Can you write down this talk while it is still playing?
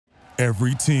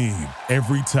Every team,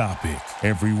 every topic,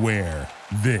 everywhere.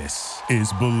 This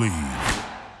is Believe.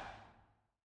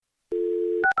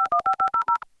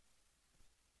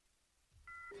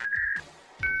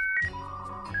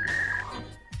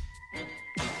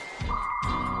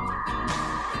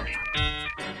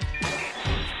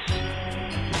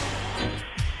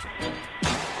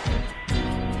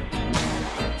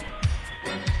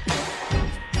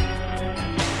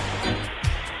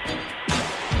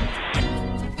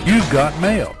 You've got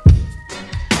mail.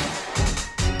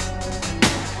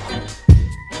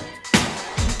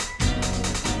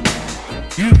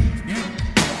 You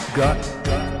got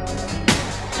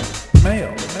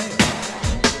mail. Mail.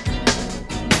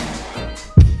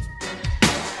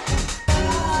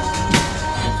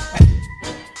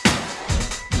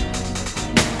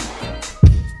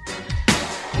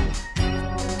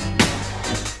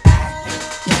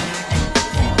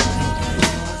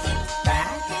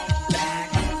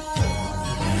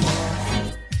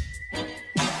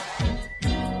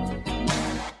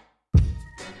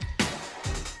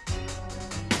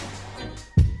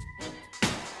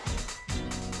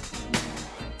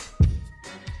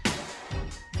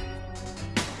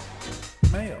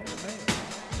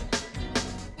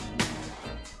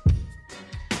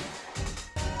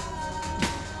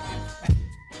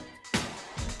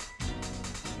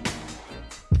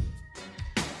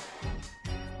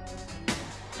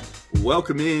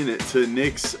 Welcome in to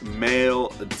Knicks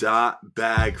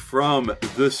Mail.bag from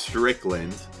the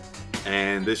Strickland.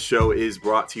 And this show is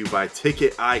brought to you by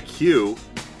Ticket IQ.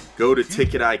 Go to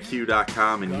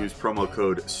ticketiq.com and use promo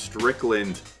code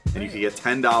Strickland, and you can get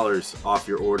 $10 off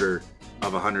your order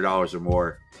of $100 or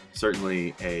more.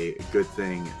 Certainly a good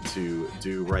thing to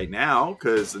do right now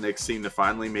because the Knicks seem to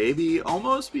finally maybe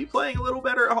almost be playing a little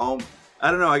better at home.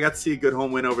 I don't know. I got to see a good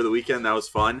home win over the weekend. That was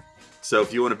fun. So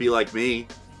if you want to be like me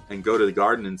and go to the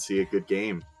Garden and see a good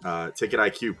game, Ticket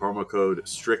IQ, promo code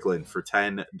Strickland for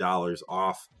 $10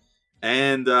 off.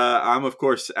 And I'm, of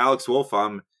course, Alex Wolf.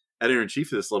 I'm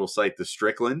editor-in-chief of this little site, The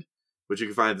Strickland, which you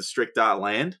can find at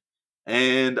thestrick.land.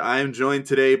 And I am joined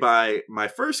today by my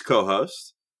first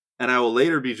co-host, and I will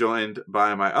later be joined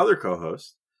by my other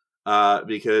co-host,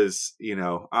 because, you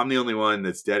know, I'm the only one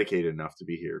that's dedicated enough to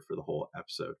be here for the whole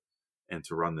episode and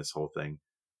to run this whole thing.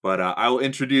 But I will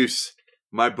introduce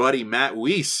my buddy Matt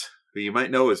Weiss, who you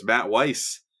might know as Matt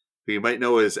Weiss, who you might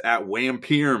know as at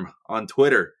Whampirm on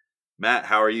Twitter. Matt,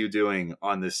 how are you doing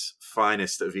on this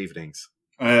finest of evenings?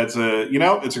 It's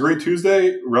a great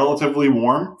Tuesday, relatively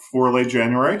warm for late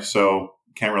January, so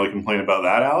can't really complain about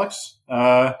that, Alex.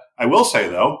 I will say,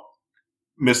 though,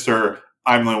 Mr.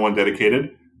 I'm the only one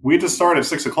dedicated, we had to start at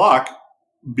 6 o'clock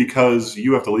because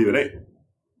you have to leave at 8.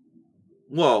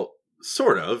 Well,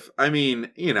 sort of. I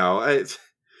mean, you know,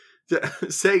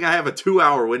 saying I have a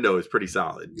 2-hour window is pretty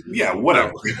solid. Yeah,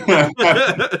 whatever.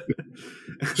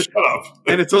 Shut up.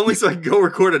 And it's only so I can go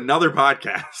record another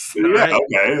podcast. Yeah, right?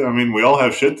 Okay. I mean, we all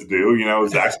have shit to do. You know,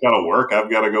 Zach's got to work. I've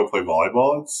got to go play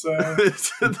volleyball.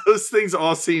 It's those things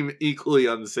all seem equally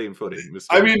on the same footing. Mr.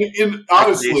 I mean,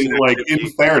 honestly, like, in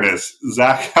fairness,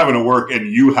 Zach having to work and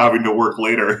you having to work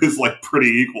later is like pretty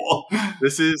equal.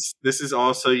 This is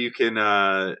also, you can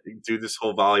do this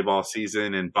whole volleyball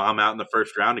season and bomb out in the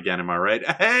first round again. Am I right?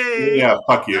 Hey, yeah,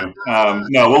 fuck you.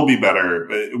 No, we'll be better.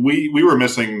 We were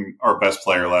missing our best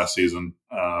player last season,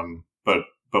 but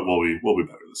we'll be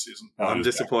better this season. I'm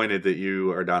disappointed that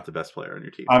you are not the best player on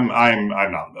your team. I'm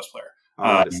not the best player.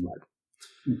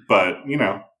 But you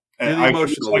know, I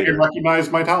can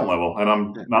recognize my talent level, and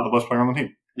I'm not the best player on the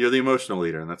team. You're the emotional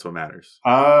leader, and that's what matters.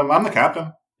 I'm the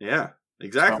captain. Yeah,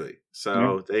 exactly.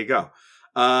 So there you go.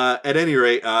 At any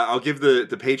rate, I'll give the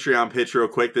Patreon pitch real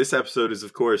quick. This episode is,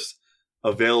 of course,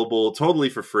 available totally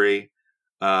for free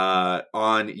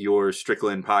on your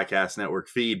Strickland Podcast Network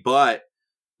feed, but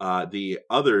the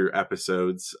other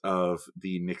episodes of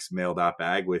the Knicks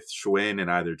Mail.bag with Schwinn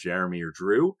and either Jeremy or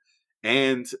Drew,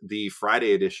 and the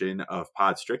Friday edition of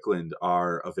Pod Strickland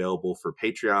are available for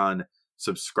Patreon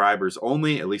subscribers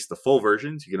only, at least the full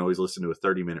versions. You can always listen to a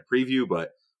 30-minute preview,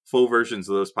 but full versions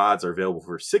of those pods are available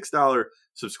for $6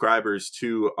 subscribers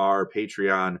to our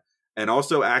Patreon, and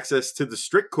also access to the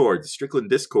Strickcord, the Strickland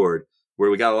Discord, where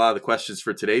we got a lot of the questions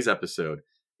for today's episode,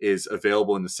 is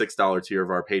available in the $6 tier of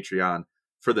our Patreon.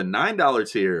 For the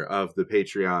 $9 tier of the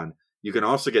Patreon, you can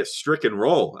also get Strick and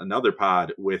Roll, another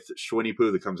pod with Schwinny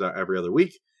Poo that comes out every other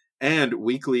week, and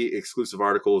weekly exclusive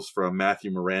articles from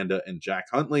Matthew Miranda and Jack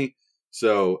Huntley.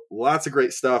 So lots of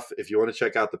great stuff if you want to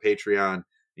check out the Patreon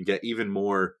and get even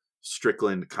more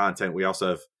Strickland content. We also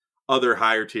have other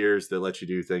higher tiers that let you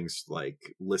do things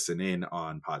like listen in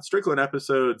on Pod Strickland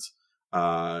episodes,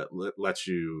 lets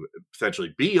you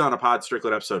potentially be on a Pod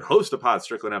Strickland episode, host a Pod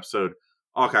Strickland episode,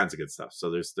 all kinds of good stuff. So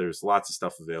there's lots of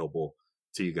stuff available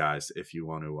to you guys if you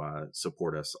want to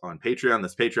support us on Patreon.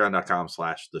 That's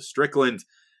patreon.com/The Strickland.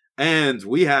 And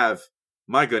we have,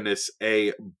 my goodness,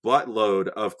 a buttload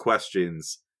of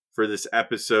questions for this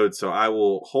episode. So I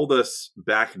will hold us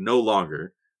back no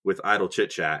longer with idle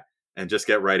chit chat and just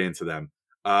get right into them.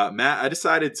 Matt, I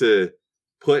decided to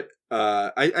put,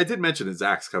 I did mention that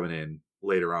Zach's coming in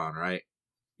later on, right?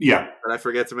 Yeah. Did I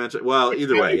forget to mention? Well,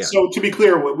 either way, yeah. So to be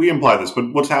clear, we imply this,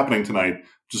 but what's happening tonight,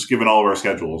 just given all of our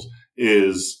schedules,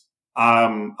 is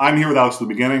I'm here with Alex at the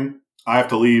beginning. I have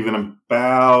to leave in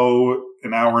about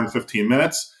an hour and 15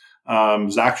 minutes.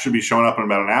 Zach should be showing up in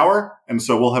about an hour, and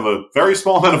so we'll have a very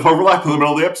small amount of overlap in the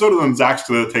middle of the episode, and then Zach's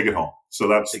going to take it home. So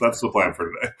that's the plan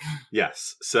for today.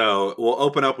 Yes. So we'll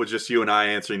open up with just you and I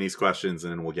answering these questions,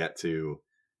 and then we'll get to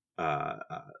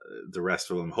the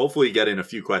rest of them. Hopefully get in a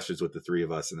few questions with the three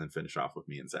of us and then finish off with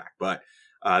me and Zach. But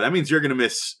that means you're going to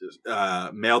miss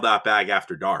Mail.bag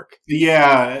After Dark.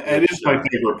 Yeah, it is my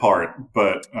favorite part.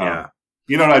 But, yeah.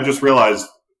 You know what? I just realized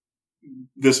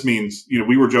this means,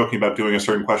 we were joking about doing a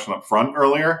certain question up front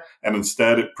earlier, and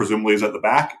instead it presumably is at the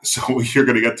back. So you're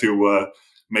going to get to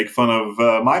make fun of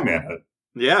my manhood.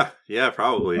 Yeah,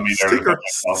 probably. I mean,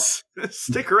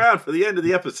 stick around for the end of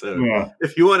the episode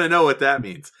if you want to know what that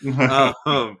means.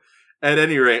 At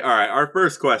any rate, all right, our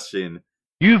first question.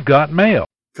 You've got mail.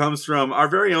 Comes from our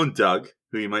very own Doug,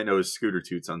 who you might know as Scooter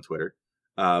Toots on Twitter,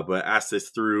 but asked this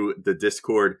through the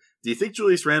Discord. Do you think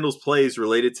Julius Randle's play is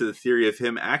related to the theory of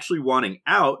him actually wanting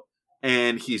out,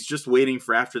 and he's just waiting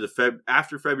for after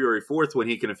February 4th when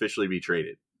he can officially be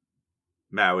traded?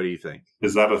 Matt, what do you think?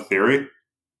 Is that a theory?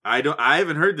 I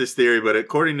haven't heard this theory, but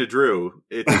according to Drew,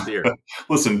 it's a theory.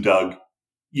 Listen, Doug,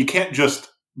 you can't just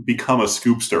become a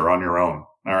scoopster on your own.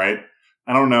 All right.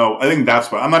 I don't know. I think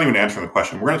that's what I'm not even answering the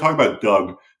question. We're going to talk about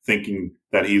Doug thinking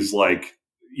that he's like,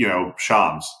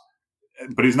 Shams,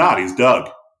 but he's not. He's Doug,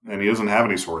 and he doesn't have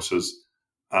any sources.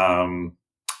 I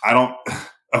don't.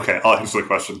 Okay, I'll answer the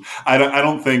question. I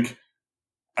don't think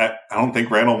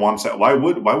Randle wants out. Why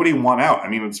would he want out? I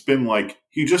mean, it's been like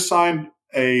he just signed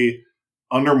a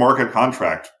under market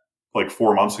contract like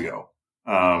 4 months ago.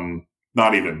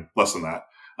 Not even less than that.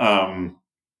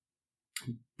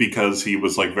 Because he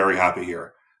was like very happy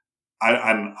here.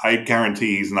 I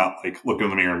guarantee he's not like looking in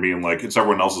the mirror and being like, it's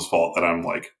everyone else's fault that I'm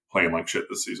like playing like shit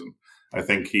this season. I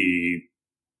think he,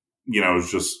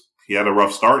 is just, he had a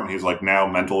rough start and he's like now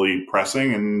mentally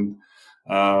pressing and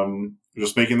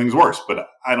just making things worse. But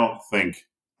and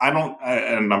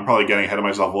I'm probably getting ahead of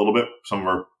myself a little bit. Some of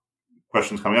our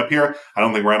questions coming up here. I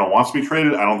don't think Randle wants to be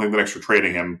traded. I don't think the Knicks are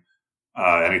trading him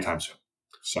anytime soon.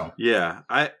 So yeah,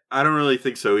 I don't really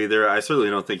think so either. I certainly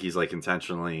don't think he's like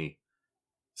intentionally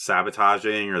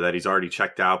sabotaging or that he's already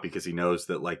checked out because he knows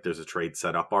that like there's a trade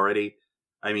set up already.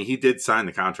 I mean, he did sign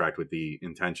the contract with the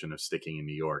intention of sticking in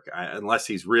New York, unless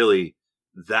he's really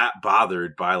that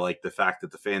bothered by like the fact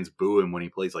that the fans boo him when he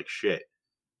plays like shit.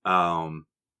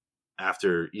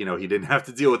 After he didn't have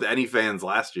to deal with any fans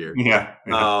last year. Yeah.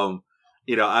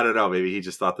 I don't know. Maybe he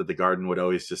just thought that the Garden would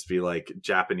always just be like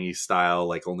Japanese style,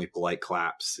 like only polite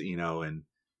claps,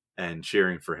 and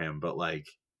cheering for him. But like,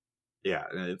 yeah,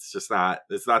 it's not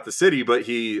the city. But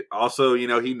he also,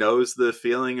 he knows the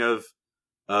feeling of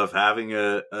having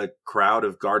a crowd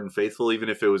of Garden faithful, even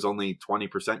if it was only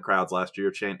 20% crowds last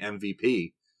year, chant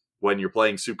MVP when you're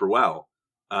playing super well.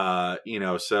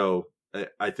 So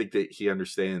I think that he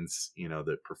understands,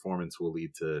 that performance will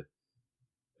lead to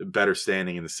better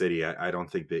standing in the city. I don't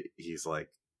think that he's like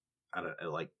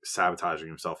sabotaging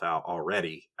himself out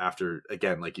already after,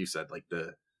 again, like you said, like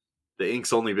the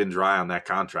ink's only been dry on that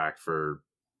contract for,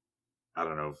 I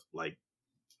don't know, like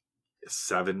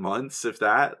 7 months, if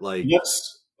that. Like,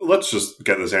 let's just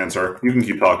get this answer. You can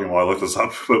keep talking while I look this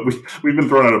up, but we've been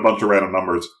throwing out a bunch of random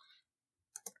numbers.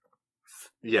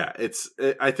 Yeah,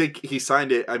 I think he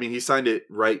signed it. I mean, he signed it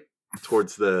right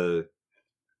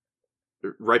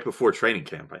before training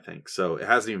camp, I think. So it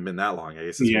hasn't even been that long. I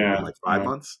guess it's been like 5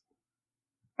 months.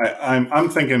 I'm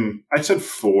thinking, I said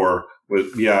 4, but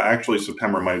yeah, actually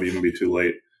September might even be too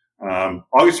late.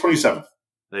 August 27th.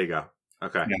 There you go.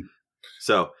 Okay. Yeah.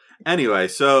 So anyway,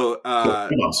 2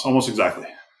 months, almost exactly.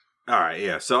 All right.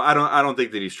 Yeah. So I don't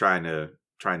think that he's trying to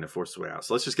force the way out.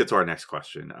 So let's just get to our next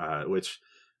question, which,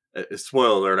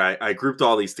 spoiler alert, I grouped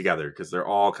all these together because they're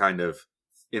all kind of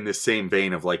in the same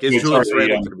vein of like, is Julius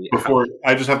Randle going to be before? out?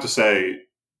 I just have to say,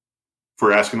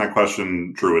 for asking that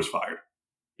question, Drew is fired.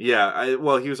 Yeah, he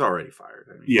was already fired.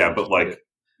 I mean, yeah, but like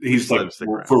he's like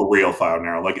for real fired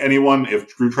now. Like anyone,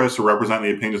 if Drew tries to represent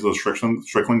the opinions of the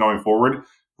Strickland going forward,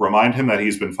 remind him that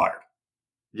he's been fired.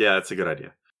 Yeah, that's a good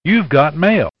idea. You've got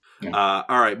mail. All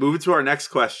right, moving to our next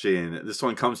question. This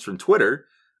one comes from Twitter,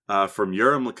 from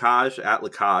Urim Lakaj at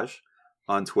Lakaj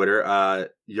on Twitter.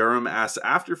 Urim asks,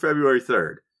 after February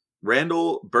 3rd,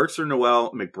 Randle, Burks or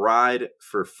Noel, McBride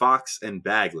for Fox and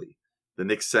Bagley. The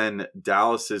Knicks send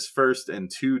Dallas's first and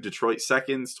 2 Detroit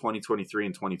seconds, 2023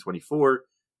 and 2024,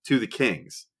 to the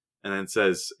Kings. And then it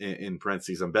says, in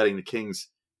parentheses, I'm betting the Kings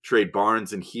trade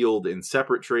Barnes and Hield in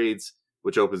separate trades,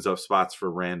 which opens up spots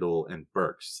for Randle and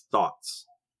Burks. Thoughts?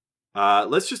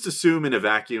 Let's just assume in a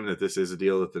vacuum that this is a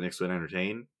deal that the Knicks would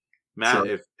entertain. Matt,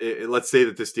 Sure. if let's say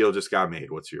that this deal just got made,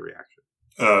 what's your reaction?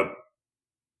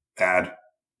 Bad.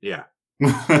 Yeah.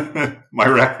 My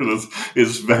record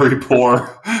is very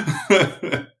poor.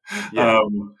 Yeah.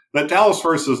 That Dallas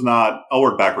first is not. I'll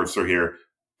work backwards through here.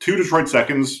 2 Detroit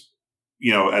seconds,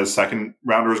 as second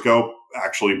rounders go,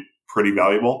 actually pretty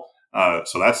valuable.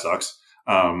 So that sucks.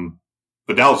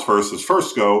 But Dallas first is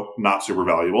first go, not super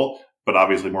valuable, but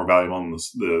obviously more valuable than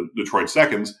the Detroit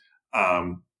seconds.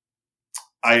 I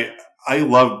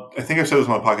think I've said this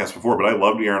on the podcast before, but I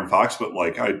love De'Aaron Fox, but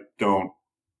I don't.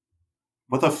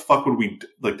 What the fuck would we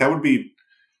that would be?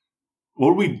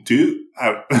 What would we do?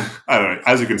 I don't know.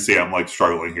 As you can see, I'm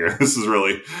struggling here. This is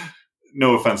really,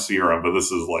 no offense to Urim, but this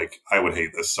is I would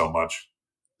hate this so much.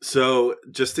 So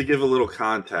just to give a little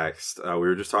context, we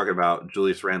were just talking about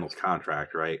Julius Randle's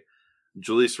contract, right?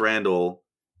 Julius Randle,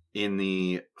 in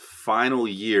the final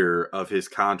year of his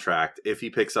contract, if he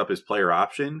picks up his player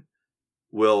option,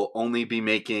 will only be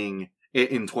making,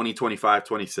 in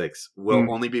 2025-26,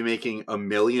 will only be making $1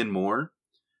 million more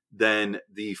than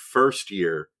the first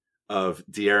year of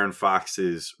De'Aaron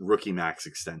Fox's rookie max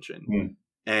extension.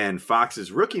 And Fox's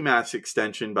rookie max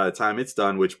extension, by the time it's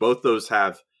done, which both those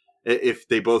have, if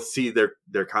they both see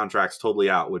their contracts totally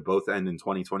out, would both end in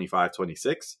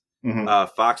 2025-26.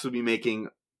 Fox would be making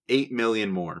 $8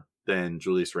 million more than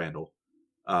Julius Randle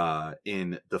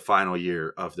in the final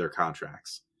year of their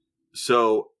contracts.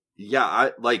 So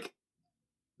yeah,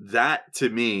 that to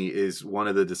me is one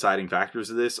of the deciding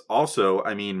factors of this. Also,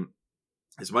 I mean,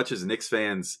 as much as Knicks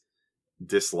fans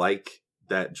dislike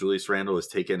that Julius Randle has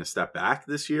taken a step back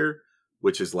this year,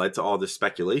 which has led to all this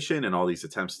speculation and all these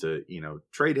attempts to,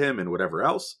 trade him and whatever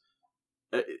else,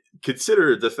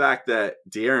 consider the fact that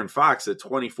De'Aaron Fox at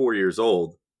 24 years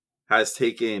old has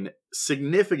taken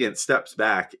significant steps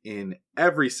back in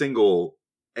every single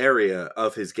area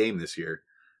of his game this year.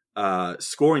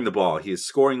 Scoring the ball, he is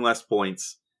scoring less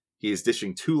points. He is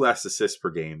dishing 2 less assists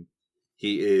per game.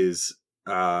 He is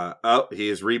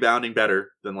rebounding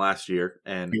better than last year,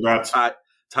 and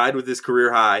tied with his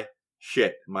career high.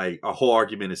 Shit, a whole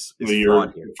argument is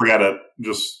flawed here. Forget it.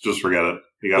 Just forget it.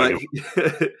 You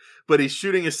gotta but he's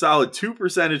shooting a solid 2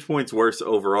 percentage points worse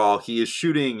overall. He is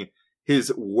shooting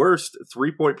his worst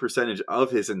 3-point percentage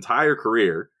of his entire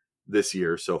career this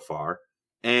year so far.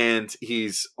 And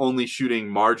he's only shooting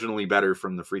marginally better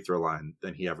from the free throw line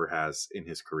than he ever has in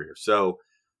his career. So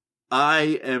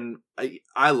I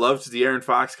loved De'Aaron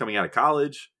Fox coming out of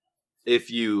college. If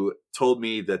you told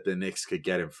me that the Knicks could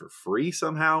get him for free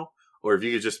somehow, or if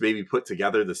you could just maybe put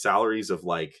together the salaries of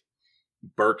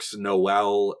Burks,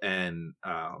 Noel, and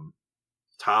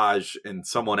Taj and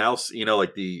someone else,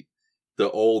 the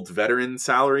old veteran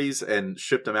salaries, and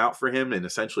ship them out for him and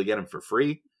essentially get him for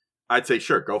free, I'd say,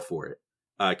 sure, go for it.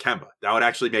 Kemba.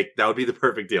 That would be the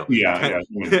perfect deal. Yeah. That's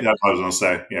what I was going to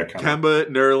say. Yeah, Kemba,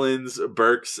 Nerlens,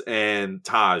 Burks, and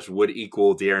Taj would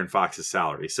equal De'Aaron Fox's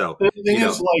salary. So the thing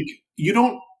is,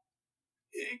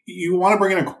 you want to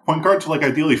bring in a point guard to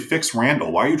ideally fix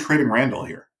Randle. Why are you trading Randle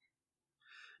here?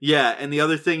 Yeah, and the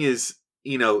other thing is,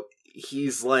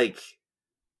 he's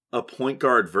a point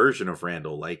guard version of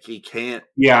Randle. He can't.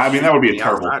 Yeah, I mean that would be a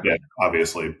terrible fit,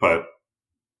 obviously, but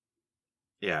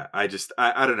yeah, I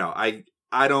don't know.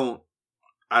 I don't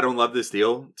love this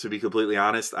deal, to be completely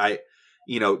honest.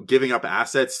 Giving up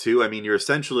assets too. I mean, you're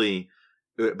essentially,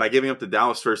 by giving up the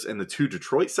Dallas first and the 2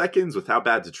 Detroit seconds with how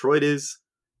bad Detroit is,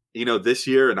 this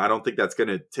year, and I don't think that's going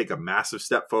to take a massive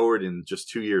step forward in just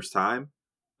 2 years' time.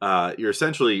 You're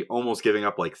essentially almost giving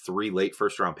up 3 late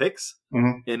first round picks.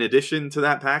 In addition to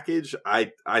that package,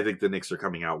 I think the Knicks are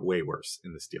coming out way worse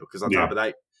in this deal, because on top of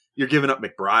that, you're giving up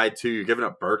McBride too. You're giving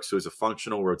up Burks, who is a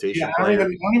functional rotation player. I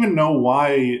don't even know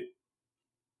why.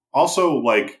 Also,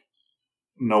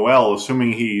 Noel,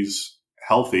 assuming he's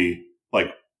healthy,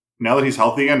 now that he's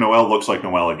healthy again, Noel looks like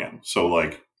Noel again. So,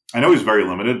 I know he's very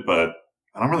limited, but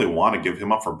I don't really want to give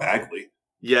him up for Bagley.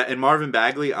 Yeah, and Marvin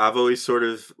Bagley, I've always sort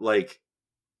of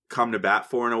come to bat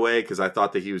for in a way, because I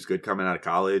thought that he was good coming out of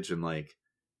college, and I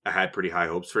had pretty high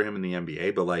hopes for him in the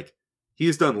NBA, but he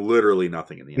has done literally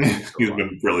nothing in the NBA so He's far.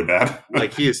 been really bad.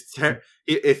 Like he is,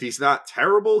 if he's not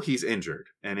terrible, he's injured,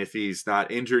 and if he's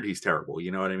not injured, he's terrible.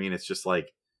 You know what I mean? It's just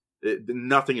like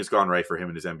nothing has gone right for him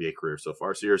in his NBA career so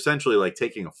far. So you're essentially like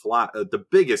taking a the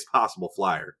biggest possible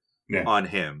flyer on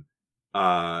him,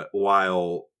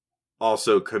 while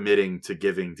also committing to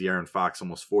giving De'Aaron Fox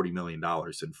almost $40 million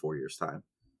in 4 years' time.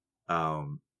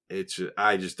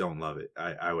 I just don't love it.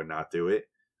 I would not do it.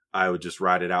 I would just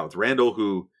ride it out with Randle,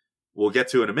 who we'll get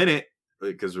to in a minute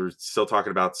because we're still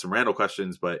talking about some Randle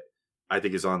questions, but I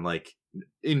think is on like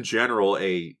in general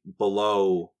a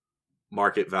below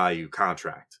market value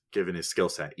contract given his skill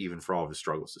set, even for all of his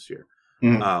struggles this year.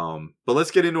 But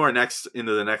let's get into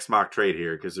the next mock trade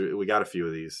here because we got a few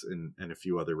of these and a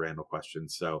few other Randle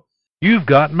questions. So You've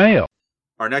got mail.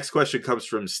 our next question comes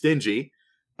from Stingy,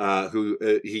 who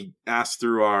he asked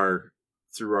through our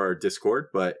Discord,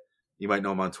 but you might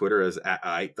know him on Twitter as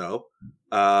 @ite though.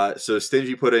 So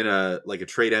Stingy put in a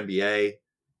trade NBA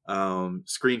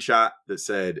screenshot that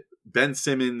said Ben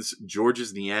Simmons,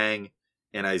 Georges Niang,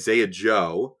 and Isaiah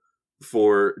Joe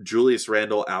for Julius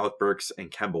Randle, Alec Burks, and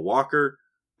Kemba Walker.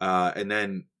 And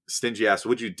then Stingy asked,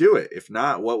 would you do it? If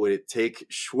not, what would it take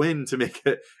Schwinn to make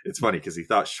it? It's funny because he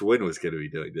thought Schwinn was going to be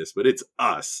doing this, but it's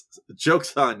us.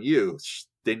 Joke's on you,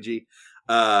 Stingy.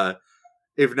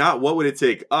 If not, what would it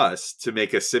take us to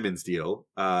make a Simmons deal?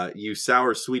 You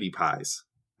sour sweetie pies.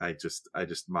 I just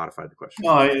modified the question.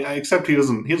 No, except he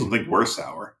doesn't think we're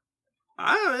sour.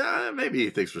 Maybe he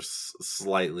thinks we're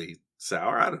slightly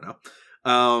sour. I don't know.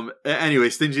 Anyway,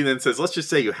 Stingy then says, let's just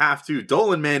say you have to.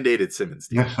 Dolan mandated Simmons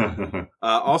deal.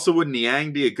 Also, would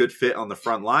Niang be a good fit on the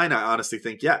front line? I honestly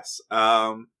think yes.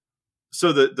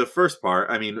 So the first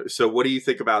part, I mean, so what do you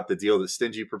think about the deal that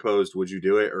Stingy proposed? Would you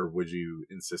do it, or would you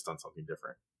insist on something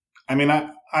different? I mean,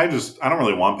 I don't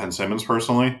really want Ben Simmons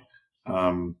personally.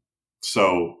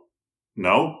 So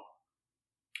no,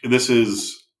 this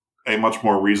is a much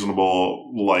more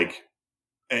reasonable,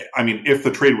 I mean, if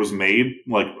the trade was made,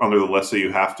 under the let's say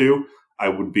you have to, I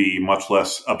would be much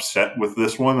less upset with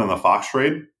this one than the Fox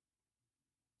trade.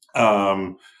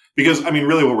 Because, I mean,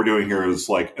 really what we're doing here is,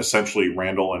 essentially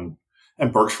Randle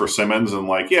and Burks for Simmons and,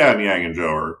 Niang and Joe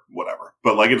or whatever.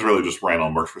 But, it's really just Randle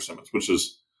and Burks for Simmons, which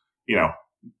is,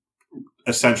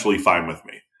 essentially fine with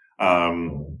me.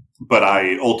 But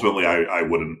I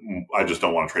just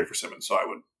don't want to trade for Simmons, so I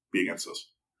would be against this.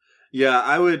 Yeah,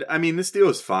 I would. I mean, this deal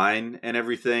is fine and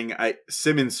everything.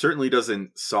 Simmons certainly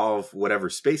doesn't solve whatever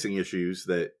spacing issues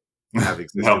that have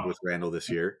existed with Randle this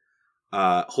year.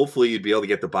 Hopefully, you'd be able to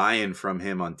get the buy-in from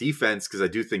him on defense because I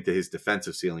do think that his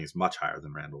defensive ceiling is much higher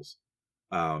than Randle's.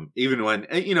 Even when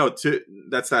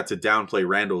that's not to downplay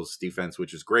Randle's defense,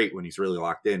 which is great when he's really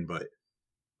locked in, but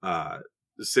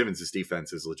Simmons'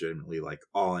 defense is legitimately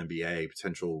all NBA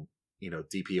potential.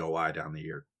 DPOI down the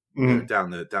year, down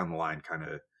the line, kind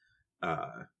of.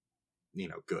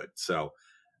 Good. So,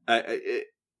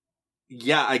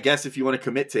 yeah, I guess if you want to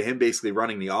commit to him basically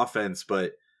running the offense,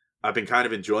 but I've been kind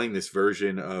of enjoying this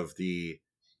version of the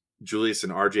Julius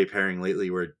and RJ pairing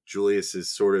lately, where Julius is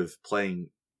sort of playing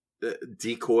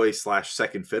decoy /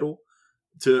 second fiddle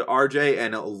to RJ.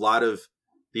 And a lot of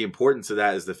the importance of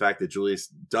that is the fact that Julius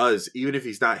does, even if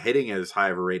he's not hitting as high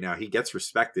of a rate now, he gets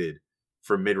respected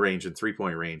from mid-range and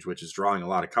 3-point range, which is drawing a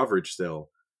lot of coverage still,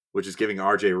 which is giving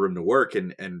RJ room to work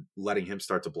and letting him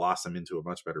start to blossom into a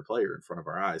much better player in front of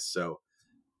our eyes. So,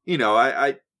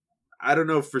 I don't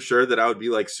know for sure that I would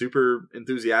be super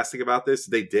enthusiastic about this.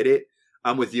 They did it.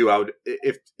 I'm with you. I would,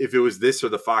 if it was this or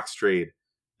the Fox trade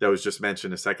that was just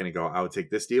mentioned a second ago, I would take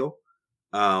this deal.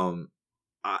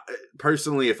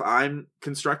 Personally, if I'm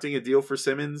constructing a deal for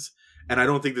Simmons, and I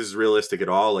don't think this is realistic at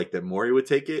all, that Morey would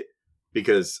take it,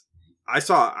 because I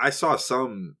saw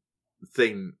some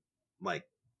thing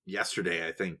yesterday,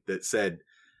 I think, that said,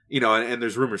 and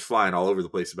there's rumors flying all over the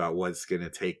place about what it's going to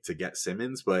take to get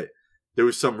Simmons, but there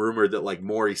was some rumor that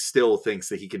Morey still thinks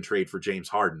that he can trade for James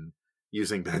Harden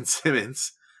using Ben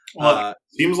Simmons. Well,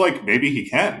 seems like maybe he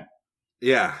can.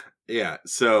 Yeah.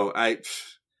 So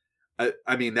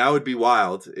I mean, that would be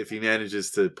wild if he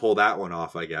manages to pull that one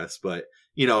off, I guess. But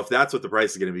if that's what the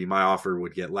price is going to be, my offer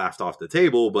would get laughed off the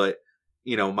table. But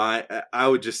I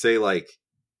would just say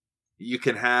you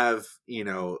can have,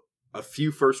 a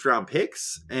few first round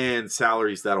picks and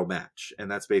salaries that'll match.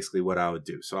 And that's basically what I would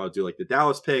do. So I would do the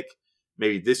Dallas pick,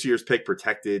 maybe this year's pick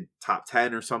protected top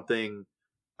 10 or something.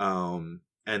 And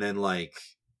then a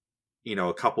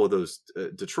couple of those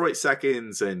Detroit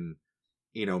seconds and,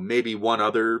 maybe one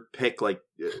other pick. The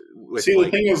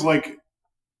thing is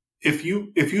if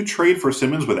you trade for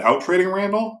Simmons without trading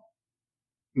Randle,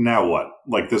 now what?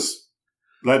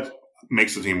 That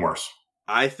makes the team worse.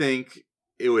 I think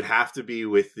it would have to be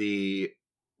with the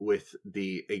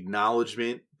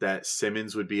acknowledgement that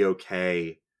Simmons would be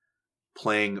okay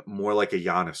playing more like a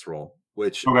Giannis role,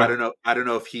 which Okay. I don't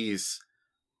know if he's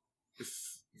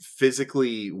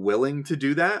physically willing to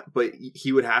do that, but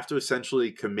he would have to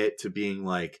essentially commit to being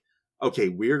like, okay,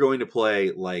 we're going to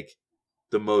play like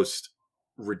the most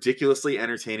ridiculously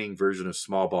entertaining version of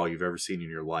small ball you've ever seen in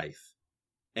your life.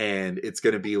 And it's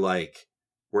going to be like,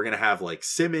 we're going to have like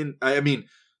Simmons. I mean,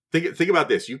 think about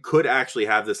this. You could actually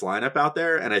have this lineup out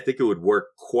there, and I think it would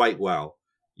work quite well.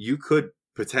 You could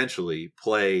potentially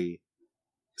play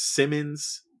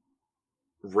Simmons,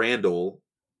 Randle,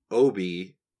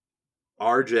 Obi,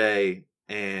 RJ,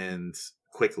 and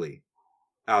Quickley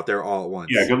out there all at once.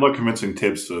 Yeah, good luck convincing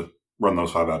Thibs to run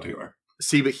those 5 out together.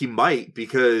 See, but he might,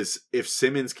 because if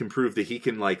Simmons can prove that he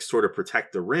can like sort of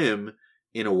protect the rim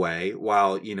in a way,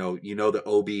 while you know that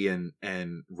Obi and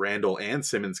Randle and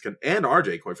Simmons can, and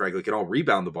RJ, quite frankly, can all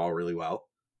rebound the ball really well.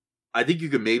 I think you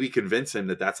could maybe convince him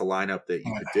that that's a lineup that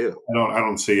you could do. I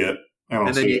don't see it.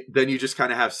 Then you just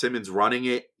kind of have Simmons running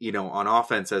it, on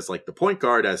offense as like the point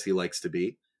guard, as he likes to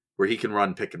be, where he can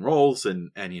run pick and rolls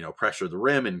and pressure the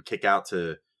rim and kick out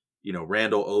to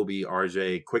Randle, Obi,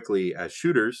 RJ Quickley as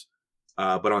shooters.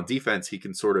 But on defense, he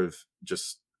can sort of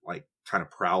just like kind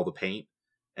of prowl the paint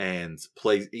and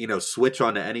play, switch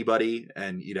onto anybody,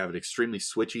 and you'd have an extremely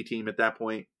switchy team at that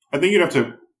point. I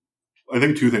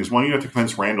think two things. One, you'd have to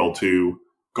convince Randle to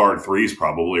guard threes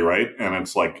probably, right? And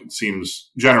it's like, it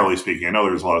seems, generally speaking, I know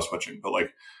there's a lot of switching, but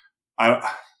like,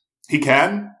 he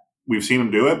can. We've seen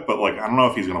him do it, but like, I don't know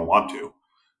if he's going to want to.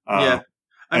 Yeah.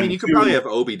 I mean, you could probably have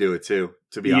Obi do it too,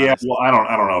 to be honest. Yeah, well, I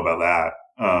don't know about that.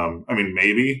 I mean,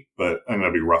 maybe, but I think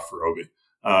that'd be rough for Obi.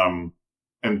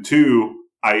 And two,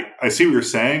 I see what you're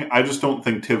saying. I just don't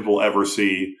think Thibs will ever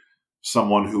see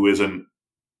someone who isn't,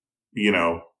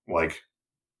 like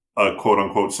a quote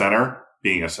unquote center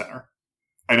being a center.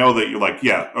 I know that you're like,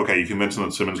 yeah, okay, you convince him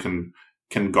that Simmons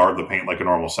can guard the paint like a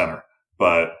normal center,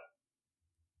 but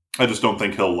I just don't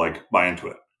think he'll like buy into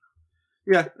it.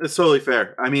 Yeah, that's totally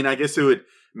fair. I mean, I guess it would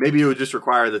just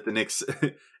require that the Knicks,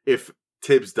 if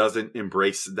Thibs doesn't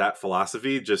embrace that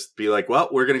philosophy, just be like, well,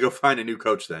 we're going to go find a new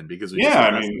coach then, because we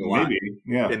maybe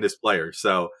in this player.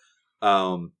 So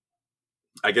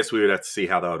I guess we would have to see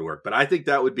how that would work. But I think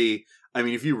that would be, I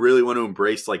mean, if you really want to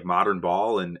embrace like modern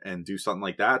ball and do something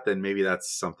like that, then maybe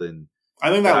that's something.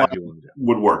 I think that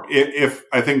would work. If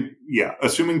I think,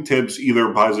 assuming Thibs either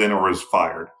buys in or is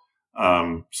fired,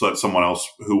 so that someone else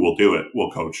who will do it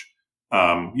will coach.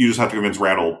 You just have to convince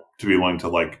Randle to be willing to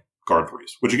like guard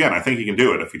threes, which again, I think he can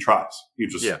do it if he tries. He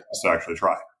just has to actually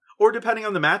try. Or depending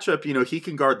on the matchup, he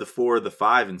can guard the 4, the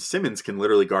 5, and Simmons can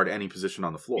literally guard any position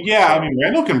on the floor. Yeah, so, I mean,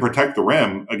 Randle can protect the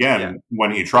rim again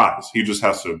when he tries. He just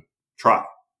has to try.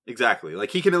 Exactly. Like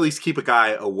he can at least keep a guy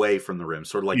away from the rim,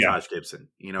 sort of like Taj Gibson.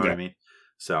 You know what I mean?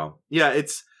 So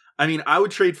I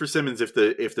would trade for Simmons if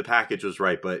the package was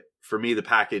right, but for me, the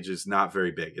package is not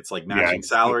very big. It's like matching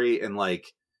salary and like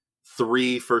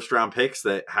 3 first-round picks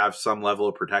that have some level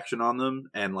of protection on them,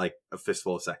 and like a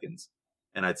fistful of seconds.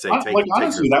 And I'd say,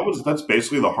 honestly, that's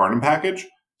basically the Harden package.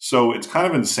 So it's kind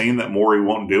of insane that Morey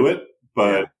won't do it,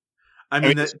 but I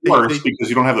mean it's worse because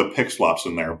you don't have the pick swaps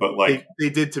in there. But like they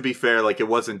did, to be fair, like it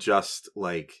wasn't just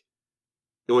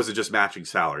matching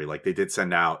salary. Like they did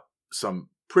send out some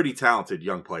pretty talented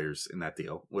young players in that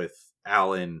deal with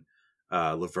Allen,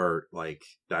 Levert, like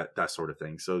that sort of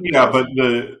thing. So but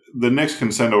the Knicks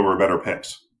can send over better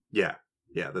picks. Yeah,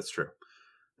 that's true.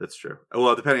 That's true.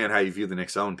 Well, depending on how you view the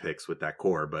Knicks' own picks with that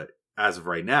core, but as of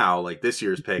right now, like this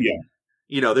year's pick,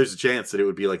 there's a chance that it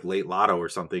would be like late lotto or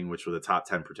something, which with a top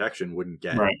 10 protection wouldn't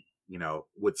get,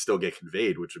 would still get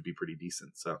conveyed, which would be pretty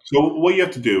decent. So what you have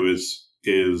to do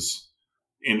is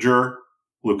injure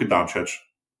Luka Doncic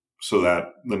so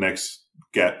that the Knicks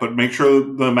but make sure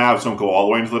the Mavs don't go all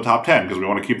the way into the top 10 because we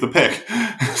want to keep the pick.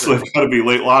 So it's got to be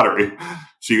late lottery.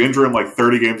 So you injure him like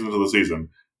 30 games into the season.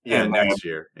 Yeah, and next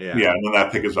year. Yeah, and then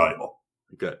that pick is valuable.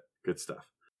 Good stuff.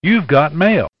 You've got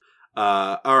mail.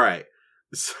 All right.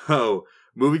 So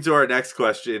moving to our next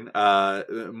question,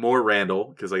 more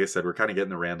Randle, because like I said, we're kind of getting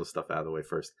the Randle stuff out of the way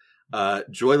first.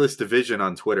 Joyless Division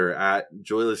on Twitter at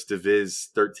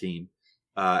JoylessDiviz13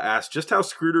 asked, just how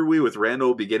screwed are we with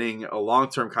Randle beginning a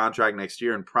long-term contract next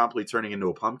year and promptly turning into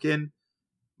a pumpkin?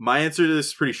 My answer to this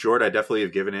is pretty short. I definitely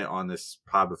have given it on this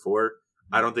pod before.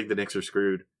 I don't think the Knicks are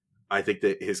screwed. I think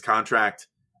that his contract,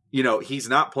 he's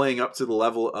not playing up to the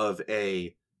level of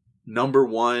a number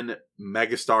 1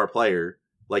 megastar player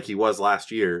like he was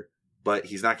last year, but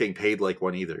he's not getting paid like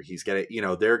one either. He's getting,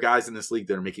 there are guys in this league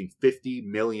that are making $50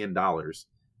 million,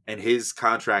 and his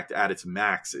contract at its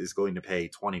max is going to pay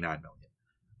 $29 million.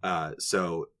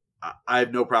 So I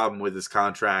have no problem with his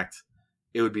contract.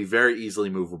 It would be very easily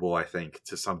movable, I think,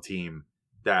 to some team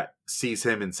that sees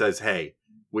him and says, hey,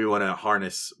 we want to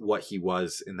harness what he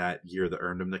was in that year that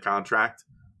earned him the contract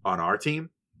on our team.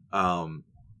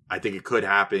 I think it could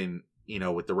happen,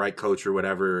 with the right coach or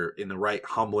whatever, in the right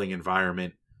humbling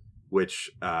environment, which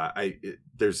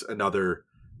there's another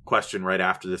question right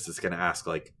after this that's going to ask,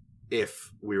 like,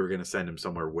 if we were going to send him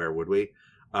somewhere, where would we?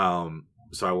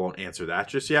 So I won't answer that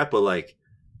just yet, but like,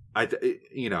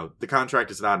 the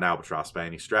contract is not an albatross by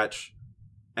any stretch.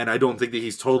 And I don't think that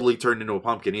he's totally turned into a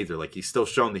pumpkin either. Like, he's still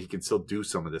shown that he can still do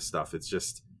some of this stuff. It's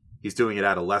just, he's doing it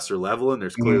at a lesser level. And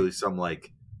there's clearly some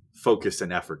like focus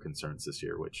and effort concerns this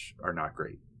year, which are not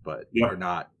great, but are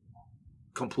not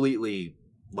completely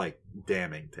like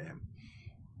damning to him.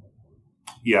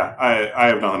 Yeah, I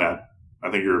have nothing to add.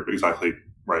 I think you're exactly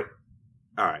right.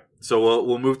 All right. So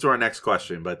we'll move to our next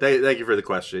question, but thank you for the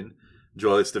question,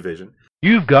 Julius Division.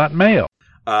 You've got mail.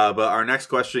 But our next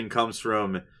question comes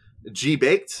from G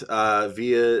Baked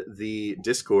via the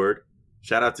Discord.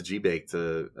 Shout out to G Baked,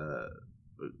 a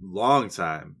long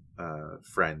time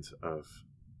friend of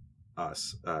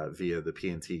us via the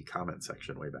PNT comment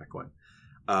section way back when.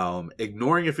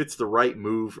 Ignoring if it's the right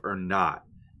move or not,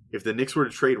 if the Knicks were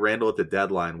to trade Randle at the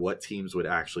deadline, what teams would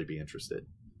actually be interested?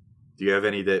 Do you have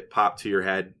any that pop to your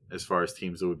head as far as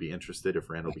teams that would be interested if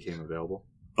Randle became available?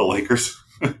 The Lakers.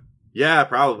 Yeah,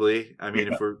 probably. I mean,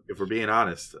 if we're being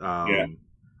honest, I'd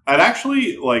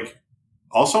actually like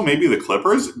also maybe the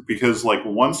Clippers, because like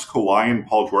once Kawhi and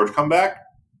Paul George come back,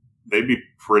 they'd be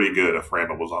pretty good if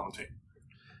Randle was on the team.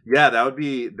 Yeah, that would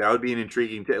be an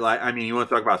intriguing. I mean, you want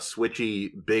to talk about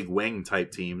switchy big wing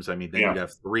type teams? I mean, then you'd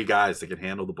have three guys that can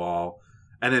handle the ball,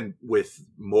 and then with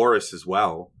Morris as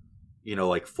well,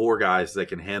 like four guys that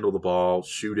can handle the ball,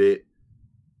 shoot it,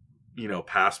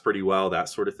 pass pretty well, that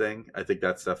sort of thing. I think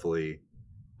that's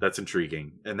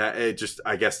intriguing, and that it just,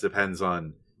 I guess, depends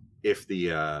on if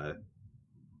the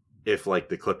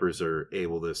Clippers are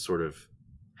able to sort of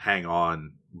hang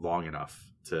on long enough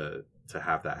to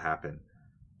have that happen.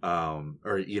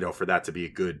 Or for that to be a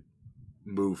good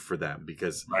move for them,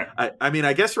 because I mean,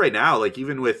 I guess right now, like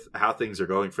even with how things are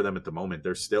going for them at the moment,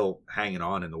 they're still hanging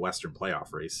on in the Western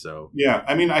playoff race. So yeah,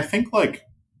 I mean, I think like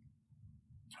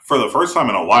for the first time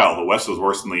in a while, the West is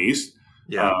worse than the East.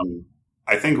 Yeah,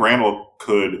 I think Randle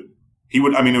it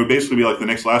would basically be like the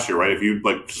Knicks last year, right? If you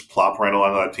like just plop Randle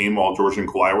onto that team while George and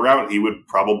Kawhi were out, he would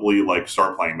probably like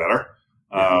start playing better,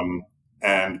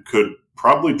 and could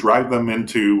probably drive them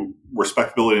into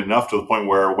respectability enough to the point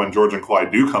where when George and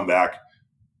Kawhi do come back,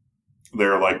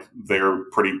 they're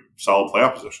pretty solid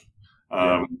playoff position.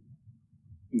 And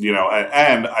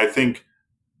I think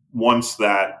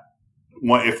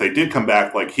if they did come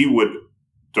back, like he would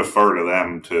defer to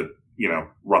them to,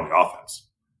 run the offense.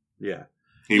 Yeah.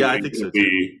 I think so.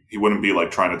 He wouldn't be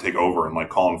like trying to take over and like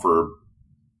calling for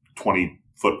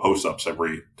 20-foot post-ups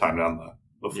every time down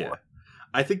the floor. Yeah.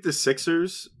 I think the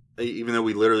Sixers, even though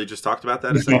we literally just talked about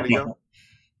that a second ago,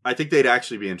 I think they'd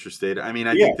actually be interested. I mean,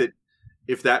 I think that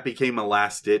if that became a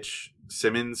last-ditch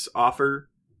Simmons offer,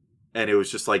 and it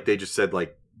was just like they just said,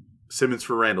 like, Simmons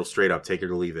for Randle straight up, take it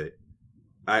or leave it,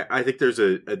 I think there's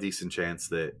a decent chance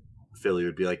that Philly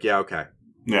would be like, yeah, okay.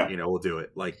 Yeah. We'll do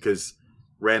it. Like, because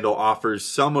Randle offers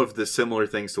some of the similar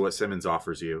things to what Simmons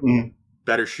offers you. Mm-hmm.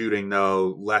 Better shooting,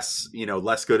 though, less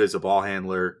good as a ball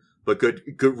handler, but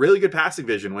really good passing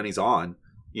vision when he's on.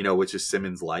 Which is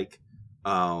Simmons like,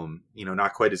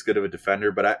 not quite as good of a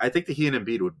defender, but I think that he and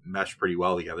Embiid would mesh pretty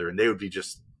well together, and they would be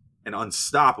just an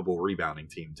unstoppable rebounding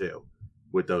team too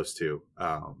with those two.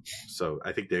 So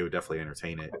I think they would definitely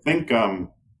entertain it. I think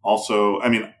also, I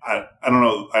mean, I don't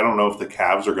know if the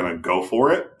Cavs are going to go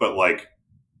for it, but like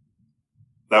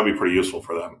that would be pretty useful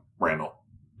for them, Randle.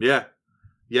 Yeah,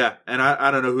 and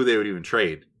I don't know who they would even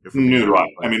trade. I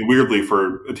mean, weirdly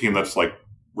for a team that's like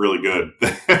really good.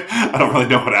 I don't really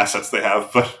know what assets they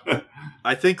have, but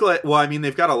I think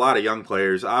they've got a lot of young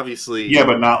players, obviously. Yeah,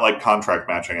 but not like contract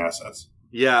matching assets.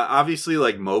 Yeah, obviously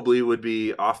like Mobley would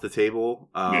be off the table.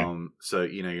 So,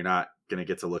 you're not going to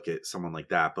get to look at someone like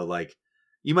that, but like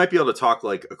you might be able to talk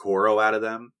like Okoro out of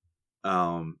them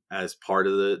as part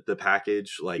of the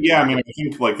package. Like, yeah, I mean, I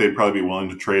think like they'd probably be willing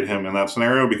to trade him in that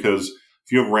scenario, because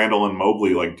if you have Randle and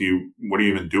Mobley, like what do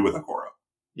you even do with Okoro?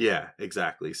 Yeah,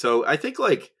 exactly. So I think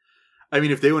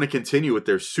if they want to continue with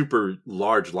their super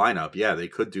large lineup, yeah, they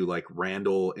could do like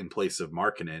Randle in place of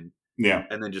Markkanen. Yeah.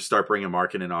 And then just start bringing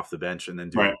Markkanen off the bench and then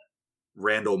do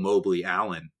Randle, Mobley,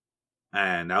 Allen.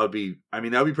 And that would be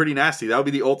pretty nasty. That would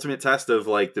be the ultimate test of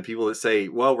like the people that say,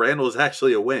 well, Randle is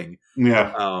actually a wing.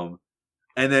 Yeah.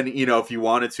 And then, if you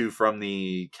wanted to, from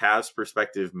the Cavs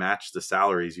perspective, match the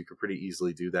salaries, you could pretty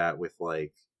easily do that with,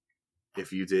 like,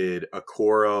 if you did a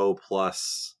Okoro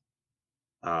plus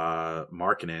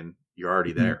Markkanen, you're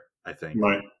already there, I think.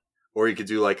 Right. Or you could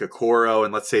do, like, a Okoro,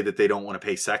 and let's say that they don't want to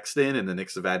pay Sexton, and the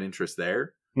Knicks have had interest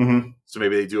there. Mm-hmm. So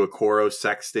maybe they do a Okoro,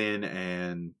 Sexton,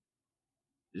 and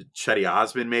Chetty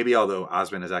Osman, maybe, although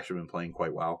Osman has actually been playing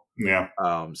quite well. Yeah.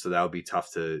 So that would be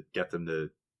tough to get them to,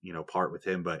 part with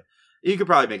him, but you could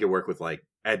probably make it work with, like,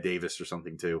 Ed Davis or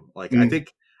something too. Like, I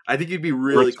think you'd be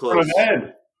really close.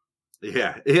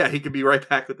 Yeah, he could be right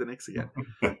back with the Knicks again.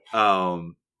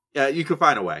 Yeah, you could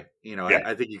find a way.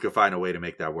 I think you could find a way to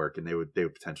make that work, and they would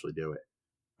potentially do it.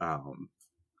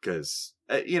 Because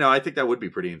I think that would be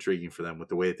pretty intriguing for them with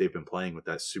the way that they've been playing with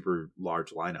that super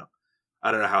large lineup.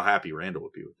 I don't know how happy Randle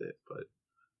would be with it, but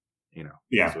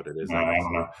that's what it is. I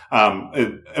don't know.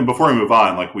 And before we move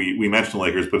on, like we mentioned the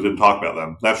Lakers, but didn't talk about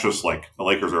them. That's just like the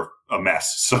Lakers are a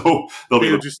mess, so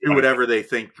they'll just do whatever they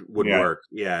think would work.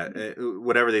 Yeah,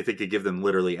 whatever they think could give them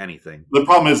literally anything. The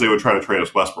problem is they would try to trade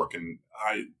us Westbrook, and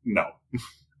no.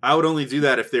 I would only do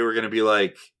that if they were going to be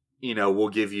like, we'll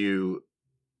give you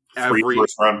 3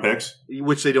 first-round picks,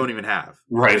 which they don't even have.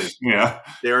 Right? Yeah,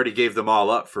 they already gave them all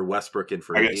up for Westbrook and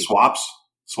for swaps.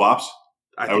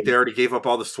 I think they already gave up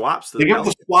all the swaps. They gave up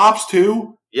the swaps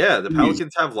too? Yeah, the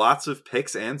Pelicans have lots of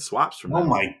picks and swaps from them. Oh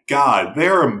my God,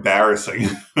 they're embarrassing.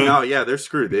 No, yeah, they're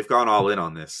screwed. They've gone all in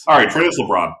on this. All right, trade us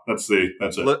LeBron. That's it.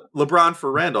 LeBron for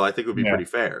Randle, I think would be pretty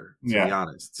fair, to be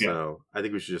honest. So I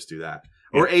think we should just do that.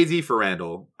 Or AD for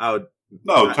Randle.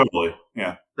 Totally.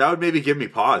 Yeah. That would maybe give me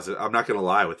pause. I'm not going to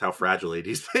lie with how fragile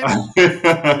AD's been.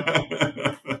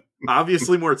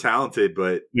 Obviously more talented,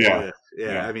 but yeah.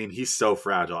 I mean, he's so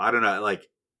fragile. I don't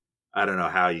know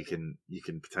how you can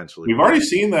potentially. We've already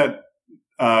seen that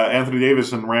Anthony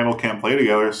Davis and Randle can't play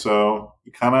together, so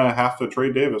you kind of have to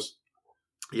trade Davis.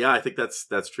 Yeah, I think that's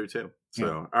true too.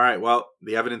 So, all right, well,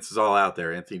 the evidence is all out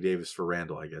there. Anthony Davis for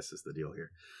Randle, I guess, is the deal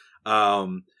here.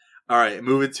 All right,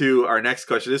 moving to our next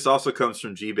question. This also comes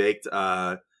from G Baked.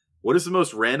 What is the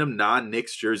most random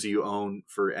non-Knicks jersey you own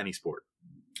for any sport?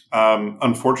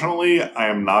 Unfortunately, I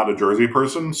am not a jersey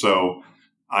person, so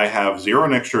I have 0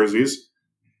 Knicks jerseys.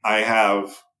 I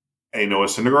have a Noah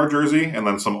Syndergaard jersey, and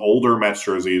then some older Mets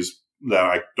jerseys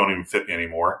that don't even fit me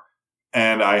anymore.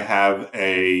 And I have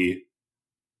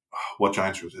what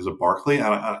Giants jersey? Is it Barkley?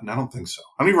 I don't think so.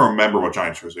 I don't even remember what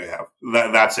Giants jersey I have.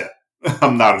 That's it.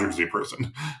 I'm not a jersey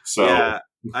person. So yeah,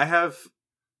 I have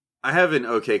an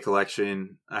okay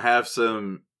collection. I have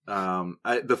some.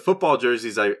 The football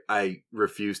jerseys I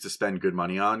refuse to spend good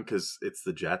money on because it's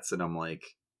the Jets, and I'm like,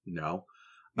 no.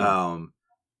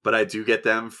 But I do get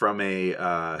them from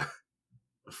a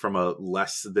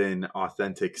less than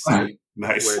authentic site.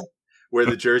 Nice. where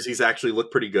the jerseys actually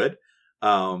look pretty good.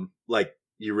 Like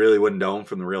you really wouldn't know them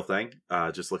from the real thing,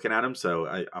 just looking at them.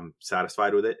 So I'm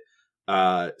satisfied with it.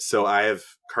 So I have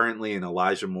currently an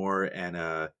Elijah Moore and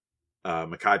a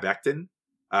Mekhi Becton.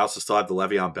 I also still have the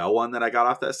Le'Veon Bell one that I got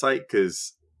off that site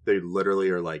because they literally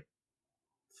are like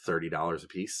 $30 a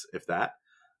piece, if that.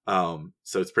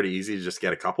 So it's pretty easy to just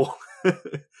get a couple.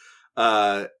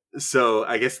 So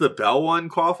I guess the Bell one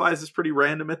qualifies as pretty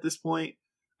random at this point.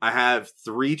 I have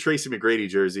 3 Tracy McGrady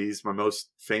jerseys. My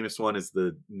most famous one is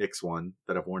the Knicks one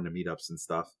that I've worn to meetups and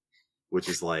stuff, which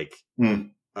is like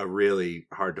a really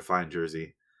hard to find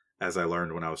jersey, as I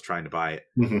learned when I was trying to buy it.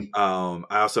 I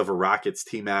also have a Rockets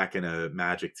T-Mac and a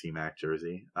Magic T-Mac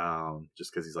jersey,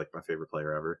 just because he's like my favorite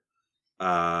player ever.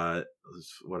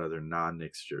 What other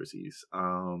non-Knicks jerseys?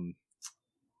 Can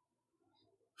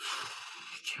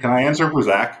I answer for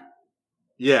Zach?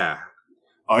 Yeah.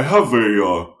 I have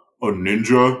a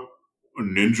ninja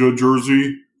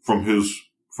jersey from his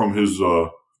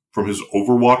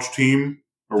Overwatch team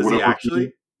or Does whatever. He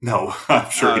actually? No, I'm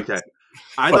sure. Okay.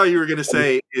 I thought you were going to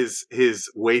say his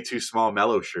way too small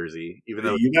Mellow jersey, even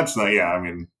though that's not. Yeah, I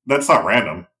mean that's not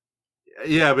random.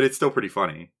 Yeah, but it's still pretty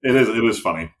funny. It is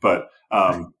funny, but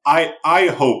I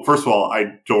hope. First of all,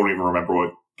 I don't even remember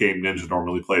what game Ninja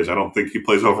normally plays. I don't think he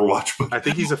plays Overwatch. But I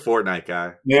think he's a Fortnite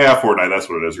guy. Yeah, Fortnite. That's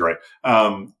what it is. You're right.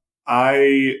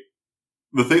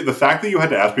 The fact that you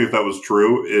had to ask me if that was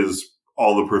true is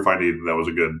all the proof I need. That was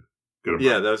a good.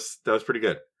 Yeah, that was pretty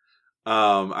good.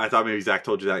 I thought maybe Zach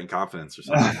told you that in confidence or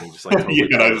something. He just, like, totally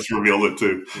I just revealed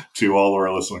it to all of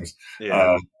our listeners.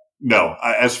 Yeah. No,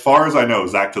 as far as I know,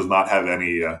 Zach does not have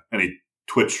any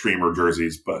Twitch streamer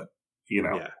jerseys, but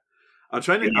Yeah. I've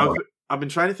been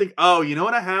trying to think. Oh, you know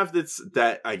what I have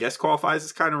that I guess qualifies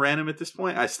as kind of random at this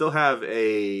point? I still have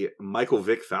a Michael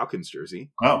Vick Falcons jersey.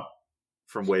 Oh.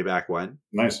 From way back when.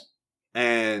 Nice.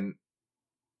 And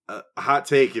hot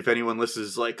take, if anyone listens,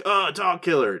 is like, oh, dog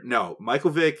killer. No,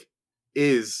 Michael Vick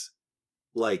is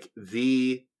like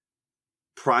the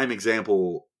prime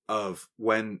example of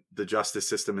when the justice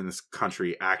system in this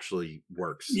country actually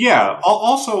works. Yeah.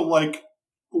 Also, like,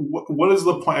 what is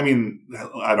the point? I mean,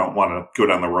 I don't want to go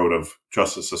down the road of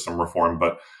justice system reform,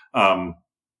 but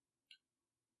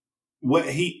what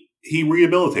he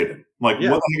rehabilitated. Like,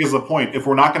 what the heck is the point if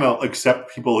we're not going to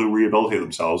accept people who rehabilitate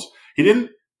themselves? He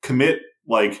didn't commit,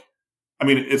 like, I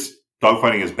mean,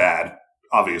 dogfighting is bad,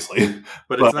 obviously,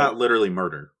 but it's not literally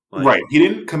murder. Like, right. He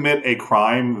didn't commit a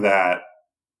crime that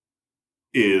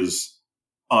is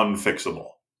unfixable.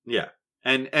 Yeah.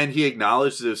 And he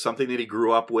acknowledged there's something that he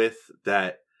grew up with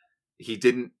that he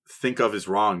didn't think of as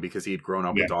wrong because he had grown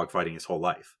up with dogfighting his whole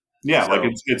life. Yeah, so,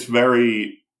 like it's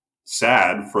very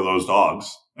sad for those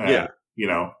dogs. And, you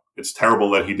know, it's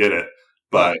terrible that he did it,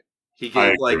 but he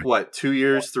gave 3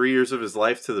 years of his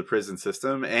life to the prison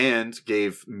system and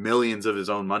gave millions of his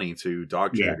own money to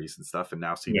dog charities and stuff, and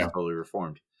now seems totally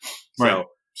reformed. So,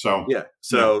 right.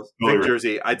 So Vic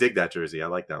jersey, I dig that jersey. I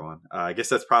like that one. I guess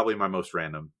that's probably my most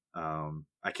random.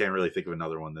 I can't really think of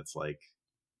another one that's like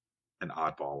an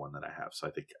oddball one that I have. So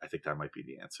I think that might be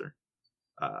the answer.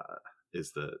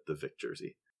 Is the Vic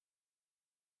jersey.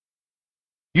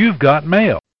 You've got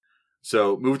mail.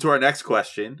 So moving to our next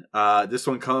question. This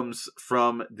one comes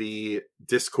from the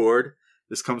Discord.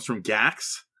 This comes from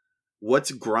Gax.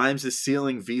 What's Grimes'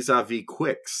 ceiling vis-a-vis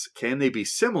Quicks? Can they be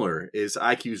similar? Is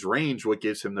IQ's range what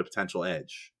gives him the potential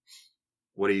edge?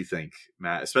 What do you think,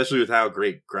 Matt? Especially with how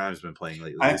great Grimes has been playing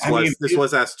lately. This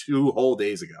was asked 2 whole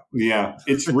days ago. Yeah,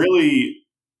 it's really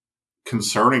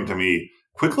concerning to me.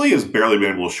 Quickley has barely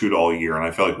been able to shoot all year, and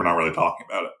I feel like we're not really talking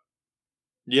about it.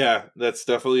 Yeah, that's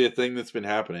definitely a thing that's been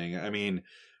happening. I mean,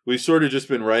 we've sort of just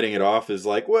been writing it off as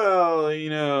like, well,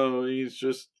 you know, he's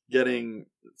just getting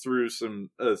through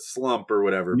a slump or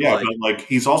whatever. Yeah, but like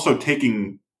he's also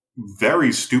taking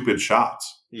very stupid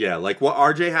shots. Yeah, like what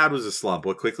RJ had was a slump.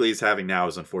 What Quickley is having now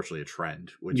is unfortunately a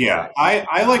trend. I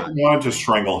wanted to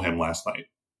strangle him last night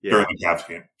during the Cavs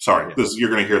game. Sorry, you're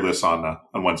going to hear this on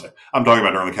Wednesday. I'm talking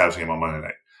about during the Cavs game on Monday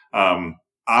night.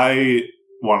 I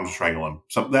wanted to strangle him.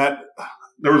 So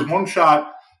there was one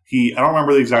shot. I don't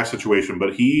remember the exact situation,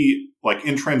 but he, like,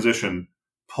 in transition,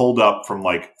 pulled up from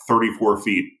like 34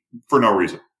 feet for no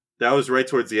reason. That was right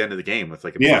towards the end of the game with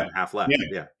like a minute and a half left.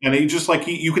 Yeah. And he just like,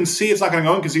 you can see it's not going to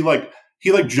go in because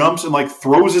he jumps and like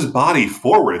throws his body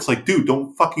forward. It's like, dude,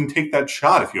 don't fucking take that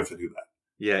shot if you have to do that.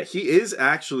 Yeah. He is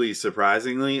actually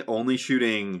surprisingly only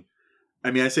shooting. I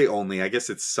mean, I say only, I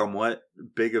guess it's somewhat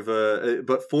big of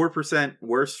but 4%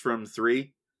 worse from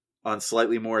 3 on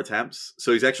slightly more attempts.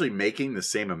 So he's actually making the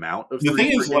same amount of. The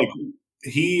thing is, like,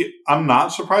 I'm not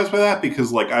surprised by that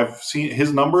because, like, I've seen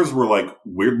his numbers were like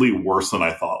weirdly worse than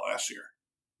I thought last year.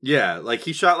 Yeah, like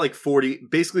he shot like 40,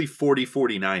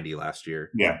 90 last year.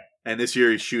 Yeah. And this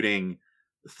year he's shooting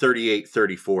 38,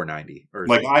 34, 90. Or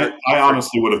like I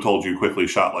honestly would have told you Quickley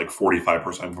shot like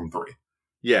 45% from 3.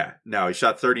 Yeah, no, he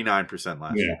shot 39%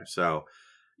 last year. So,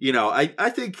 you know, I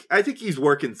think he's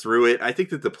working through it. I think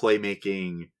that the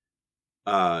playmaking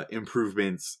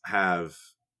improvements have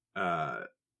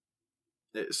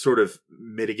sort of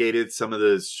mitigated some of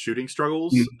the shooting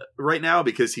struggles right now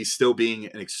because he's still being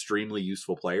an extremely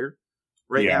useful player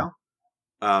right now.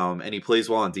 And he plays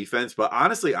well on defense. But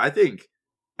honestly, I think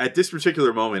at this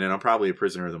particular moment, and I'm probably a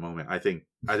prisoner of the moment, I think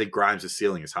Grimes'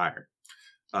 ceiling is higher.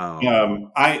 So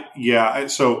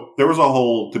there was a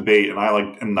whole debate, and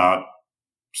I am not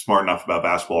smart enough about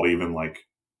basketball to even like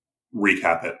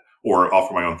recap it or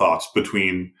offer my own thoughts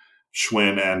between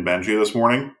Schwinn and Benji this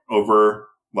morning over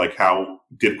like how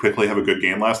did Quickley have a good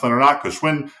game last night or not? Because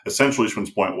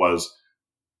Schwinn's point was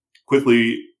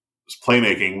Quickley's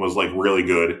playmaking was like really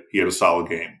good. He had a solid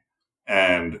game.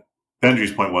 And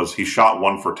Benji's point was he shot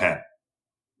 1 for 10.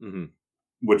 Mm-hmm.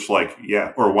 Which like,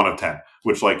 or 1 of 10,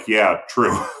 which like,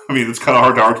 true. I mean, it's kind of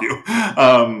hard to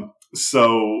argue.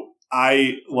 So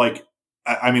I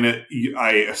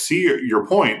see your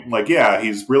point. Like,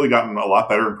 he's really gotten a lot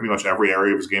better in pretty much every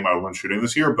area of his game other than shooting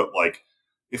this year. But like,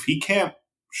 if he can't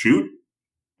shoot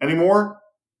anymore,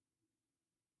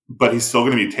 but he's still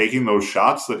going to be taking those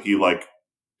shots that he like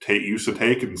used to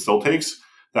take and still takes,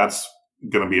 that's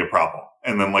going to be a problem.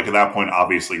 And then like at that point,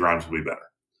 obviously Grimes will be better.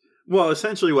 Well,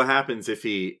 essentially what happens if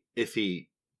he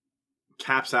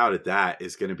caps out at that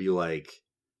is going to be like,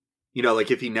 you know,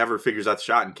 like if he never figures out the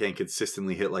shot and can't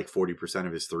consistently hit like 40%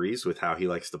 of his threes with how he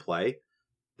likes to play,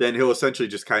 then he'll essentially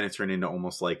just kind of turn into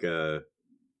almost like a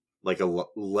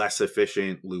less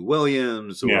efficient Lou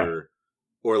Williams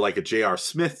or like a J.R.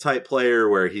 Smith type player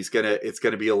where it's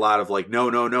going to be a lot of like,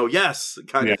 no, yes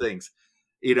kind of things.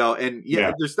 And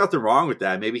there's nothing wrong with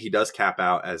that. Maybe he does cap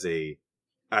out as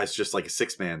just like a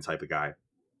 6-man type of guy.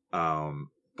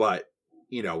 But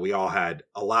we all had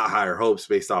a lot higher hopes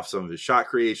based off some of his shot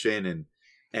creation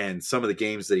and some of the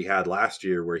games that he had last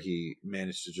year where he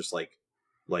managed to just like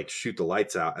shoot the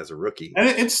lights out as a rookie. And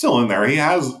it's still in there. He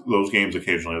has those games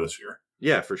occasionally this year.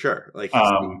 Yeah, for sure. Like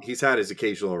he's had his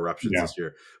occasional eruptions this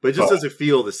year, but it just doesn't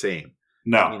feel the same.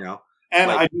 No, And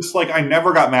I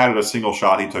never got mad at a single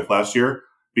shot he took last year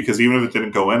because even if it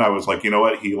didn't go in, I was like, you know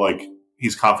what?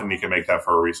 He's confident he can make that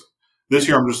for a reason. This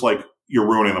year, I'm just like, you're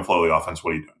ruining the flow of the offense.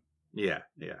 What are you doing?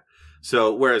 Yeah.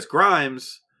 So whereas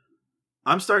Grimes,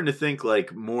 I'm starting to think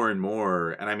like more and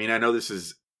more, and I mean, I know this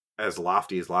is as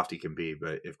lofty can be,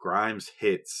 but if Grimes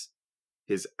hits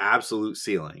his absolute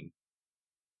ceiling,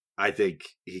 I think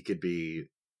he could be,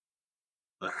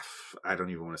 I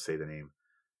don't even want to say the name.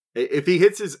 If he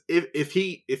hits if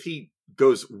he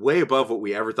goes way above what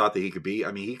we ever thought that he could be,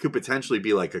 I mean, he could potentially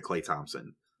be like a Klay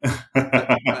Thompson.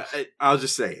 I'll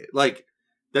just say it. Like,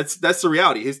 that's the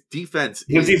reality. His defense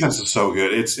is so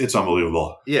good. It's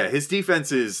unbelievable. Yeah, his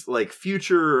defense is like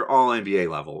future all NBA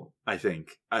level, I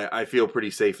think. I feel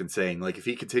pretty safe in saying, like, if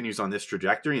he continues on this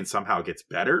trajectory and somehow gets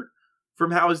better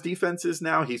from how his defense is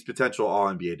now, he's potential all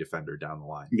NBA defender down the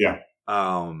line. Yeah.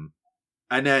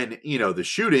 And then, the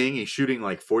shooting, he's shooting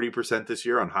like 40% this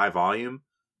year on high volume.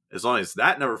 As long as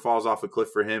that never falls off a cliff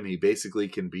for him, he basically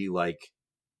can be like,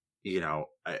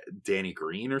 Danny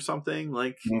Green or something,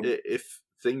 like if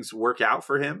things work out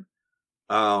for him.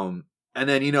 And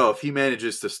then, if he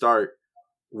manages to start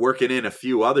working in a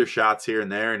few other shots here and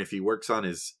there, and if he works on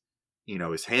his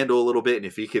handle a little bit, and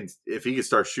if he can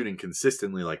start shooting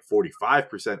consistently like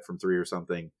 45% from three or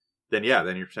something, then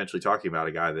you're potentially talking about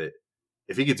a guy that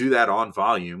if he could do that on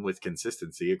volume with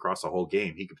consistency across the whole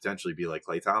game, he could potentially be like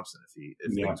Klay Thompson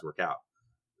if things work out.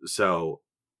 So,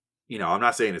 I'm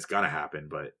not saying it's going to happen,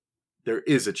 but there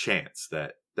is a chance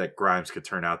that Grimes could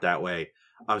turn out that way.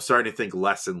 I'm starting to think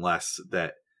less and less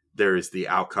that there is the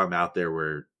outcome out there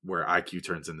where IQ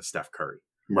turns into Steph Curry,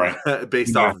 right?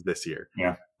 Based off of this year.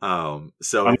 Yeah.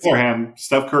 So on the other hand,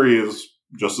 Steph Curry is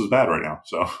just as bad right now.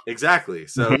 So exactly.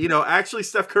 So, actually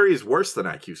Steph Curry is worse than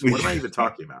IQ. So what am I even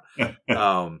talking about?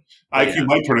 IQ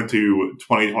might turn into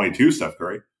 2022 Steph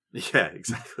Curry. Yeah,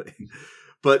 exactly.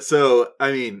 But so,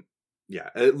 I mean,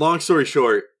 long story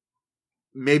short,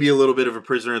 maybe a little bit of a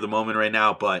prisoner of the moment right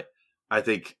now, but I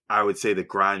think I would say that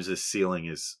Grimes' ceiling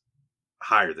is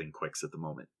higher than Quick's at the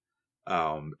moment.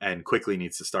 And Quickley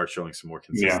needs to start showing some more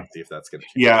consistency if that's going to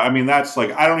change. Yeah, I mean, that's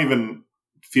like, I don't even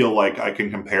feel like I can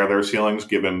compare their ceilings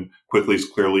given Quickley's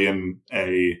clearly in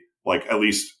a, like, at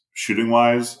least shooting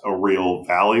wise, a real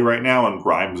valley right now. And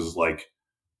Grimes is like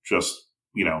just,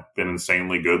 been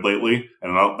insanely good lately.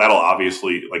 And that'll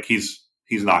obviously, like, he's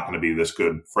not going to be this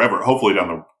good forever. Hopefully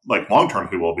down the long term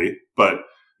he will be, but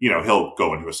he'll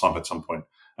go into a slump at some point.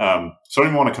 So I don't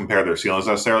even want to compare their ceilings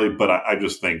necessarily, but I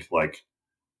just think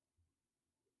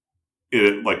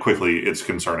Quickley, it's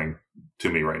concerning to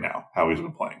me right now how he's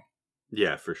been playing.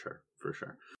 Yeah, for sure.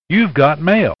 You've got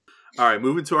mail. All right,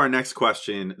 moving to our next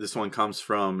question. This one comes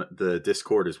from the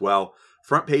Discord as well.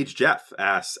 Front page Jeff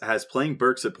asks, has playing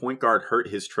Burks at point guard hurt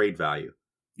his trade value?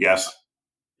 Yes.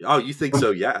 Oh, you think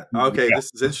so? Yeah. Okay, yeah.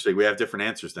 This is interesting. We have different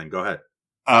answers then. Go ahead.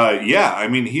 Yeah, I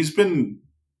mean, he's been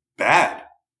bad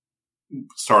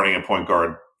starting at point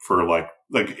guard for like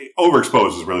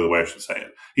overexposed is really the way I should say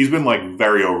it. He's been like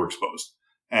very overexposed.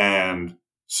 And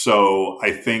so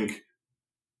I think,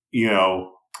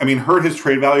 hurt his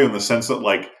trade value in the sense that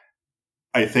like,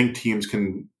 I think teams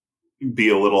can be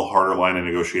a little harder line in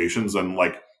negotiations and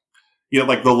like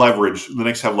the leverage, the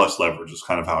Knicks have less leverage is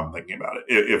kind of how I'm thinking about it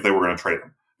if they were going to trade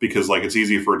him. Because like it's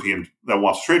easy for a team that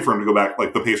wants to trade for him to go back,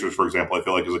 like the Pacers, for example, I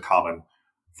feel like is a common,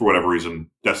 for whatever reason,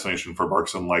 destination for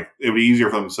Burks. And like it would be easier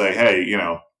for them to say, hey,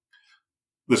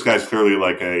 this guy's clearly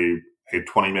like a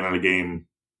 20-minute a game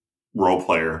role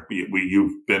player.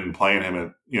 You've been playing him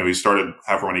at, he started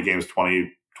however many games,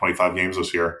 20, 25 games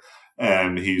this year,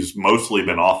 and he's mostly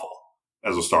been awful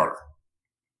as a starter.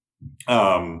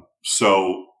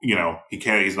 So,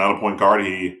 he's not a point guard.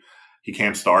 He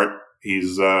can't start.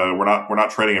 We're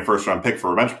not trading a first round pick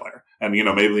for a bench player. And,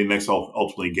 maybe the Knicks will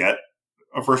ultimately get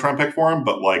a first round pick for him.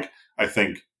 But like, I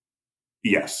think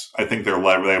they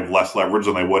have less leverage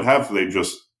than they would have. They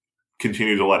just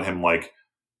continue to let him like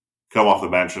come off the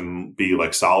bench and be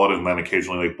like solid and then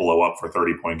occasionally like blow up for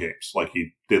 30-point games like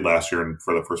he did last year and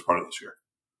for the first part of this year.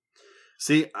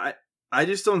 See, I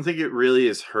just don't think it really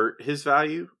has hurt his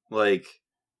value. Like,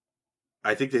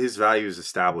 I think that his value is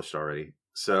established already.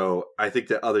 So I think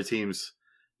that other teams,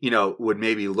 would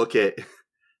maybe look at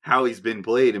how he's been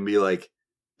played and be like,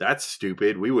 that's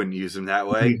stupid. We wouldn't use him that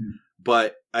way.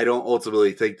 But I don't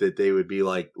ultimately think that they would be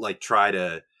like try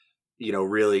to,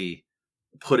 really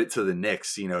put it to the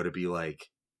Knicks, to be like,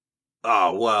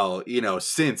 oh, well,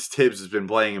 since Thibs has been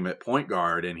playing him at point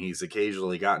guard and he's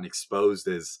occasionally gotten exposed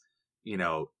as,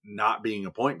 not being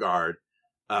a point guard,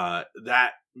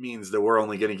 that means that we're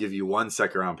only going to give you 1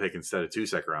 second-round pick instead of 2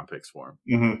 second-round picks for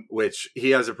him, which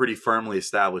he has a pretty firmly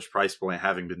established price point,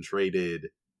 having been traded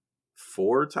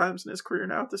 4 times in his career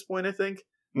now at this point, I think.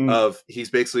 He's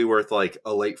basically worth like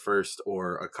a late first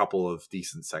or a couple of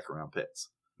decent second-round picks.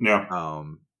 Yeah.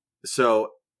 So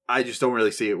I just don't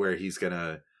really see it where he's going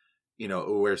to,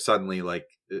 where suddenly like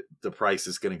the price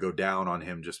is going to go down on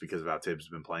him just because of how Thibs has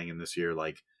been playing him this year.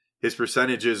 Like his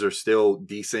percentages are still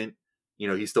decent.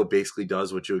 He still basically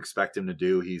does what you expect him to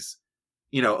do. He's,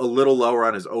 a little lower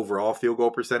on his overall field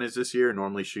goal percentage this year.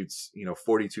 Normally shoots,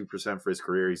 42% for his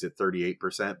career. He's at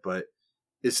 38%, but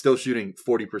is still shooting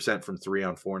 40% from 3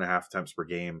 on 4.5 attempts per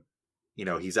game.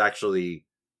 He's actually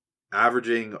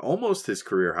averaging almost his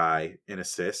career high in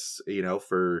assists,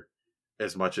 for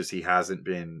as much as he hasn't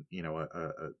been,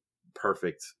 a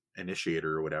perfect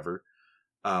initiator or whatever.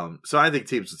 So I think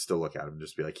teams would still look at him and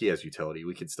just be like, he has utility.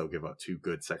 We can still give up 2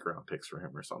 good second-round picks for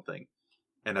him or something.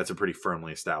 And that's a pretty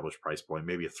firmly established price point.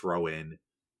 Maybe a throw-in,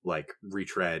 like,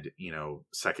 retread,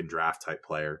 second draft type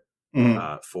player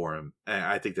for him. And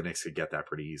I think the Knicks could get that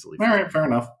pretty easily. All right, fair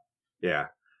enough. Yeah.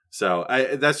 So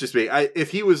that's just me. If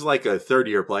he was like a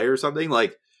third-year player or something,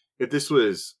 like if this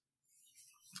was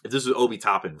Obi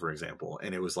Toppin, for example,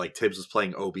 and it was like Thibs was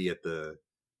playing Obi at the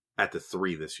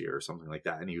 3 this year or something like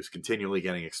that, and he was continually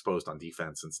getting exposed on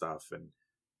defense and stuff, and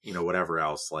whatever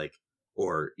else, like,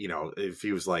 or if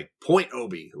he was like point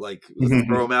Obi, like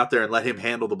throw him out there and let him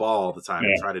handle the ball all the time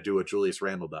and try to do what Julius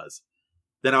Randle does,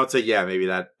 then I would say maybe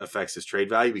that affects his trade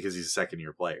value because he's a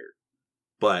second-year player.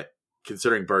 But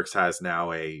considering Burks has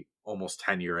now a almost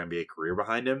 10-year NBA career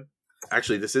behind him,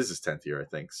 actually this is his 10th year, I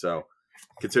think. So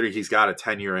considering he's got a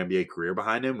 10-year NBA career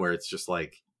behind him, where it's just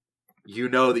like,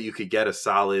 that you could get a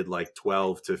solid like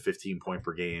 12 to 15 point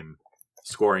per game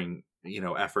scoring,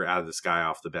 effort out of this guy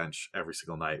off the bench every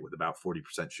single night with about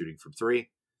 40% shooting from 3.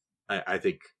 I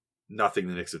think nothing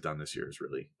the Knicks have done this year has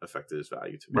really affected his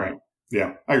value to me. Right.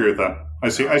 Yeah, I agree with that. I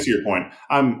see your point.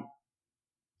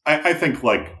 I think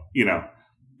like,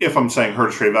 if I'm saying her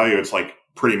trade value, it's like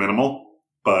pretty minimal,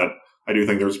 but I do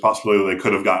think there's a possibility they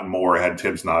could have gotten more had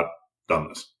Thibs not done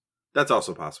this. That's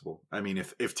also possible. I mean,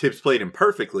 if Thibs played him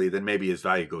perfectly, then maybe his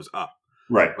value goes up.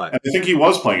 Right. But, and I think he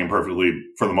was playing him perfectly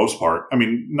for the most part. I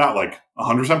mean, not like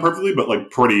 100% perfectly, but like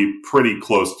pretty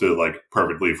close to like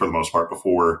perfectly for the most part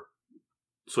before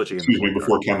switching.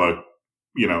 Before Kemba,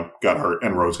 got hurt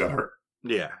and Rose got hurt.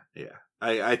 Yeah.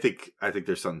 I think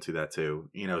there's something to that too.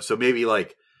 So maybe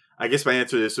like, I guess my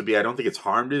answer to this would be, I don't think it's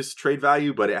harmed his trade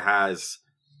value, but it has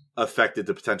affected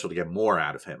the potential to get more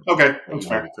out of him. Okay, that's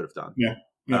fair. We could have done. Yeah.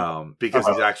 Because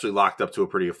he's actually locked up to a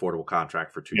pretty affordable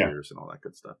contract for 2 years and all that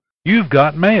good stuff. You've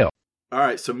got mail. All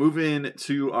right, so moving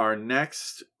to our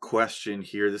next question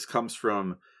here. This comes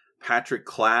from Patrick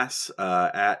Class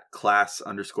at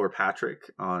class_Patrick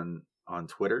on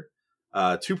Twitter.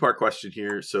 2-part question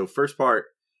here. So first part,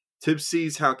 Thibs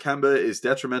sees how Kemba is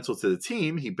detrimental to the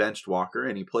team. He benched Walker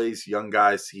and he plays young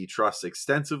guys he trusts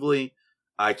extensively,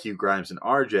 IQ, Grimes, and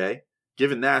RJ.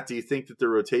 Given that, do you think that the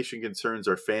rotation concerns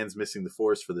are fans missing the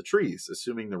forest for the trees,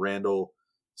 assuming the Randle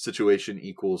situation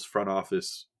equals front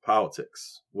office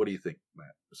politics? What do you think,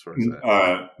 Matt, as far as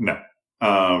that? No.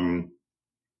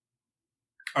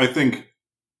 I think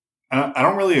I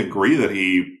don't really agree that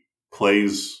he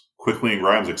plays Quickley and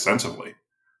Grimes extensively.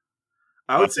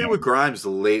 I would say with Grimes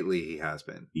lately he has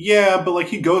been. Yeah, but like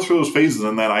he goes through those phases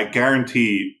and then I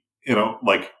guarantee,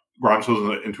 like Grimes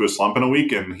goes into a slump in a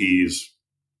week and he's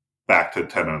back to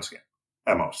 10 minutes a game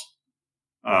at most.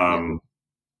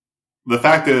 The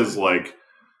fact is, like,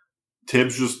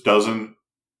 Thibs just doesn't.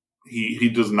 He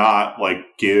does not like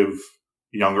give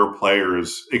younger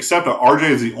players, except RJ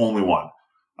is the only one.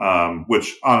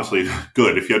 Which honestly,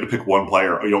 good. If you had to pick one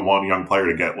player, you don't want a young player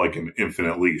to get like an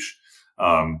infinite leash.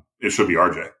 It should be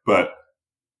RJ. But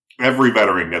every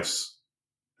veteran gets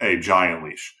a giant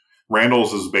leash.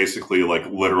 Randall's is basically like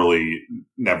literally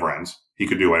never ends. He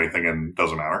could do anything and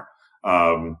doesn't matter.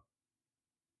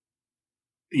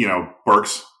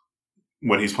 Burks,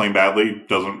 when he's playing badly,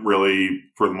 doesn't really,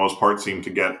 for the most part, seem to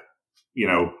get,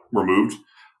 removed.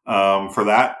 For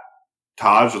that,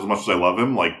 Taj, as much as I love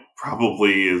him, like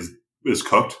probably is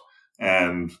cooked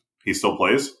and he still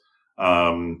plays.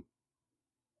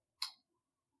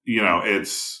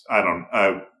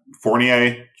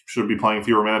 Fournier should be playing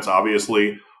fewer minutes,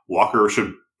 obviously. Walker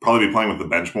should probably be playing with the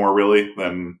bench more really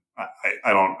than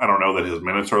I don't know that his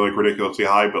minutes are like ridiculously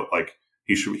high, but like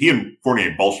he and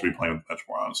Fournier both should be playing with the bench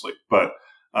more, honestly. But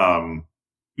I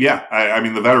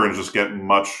mean the veterans just get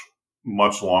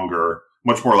much longer,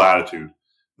 much more latitude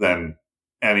than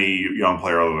any young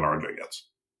player other than RJ gets.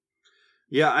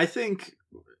 Yeah, I think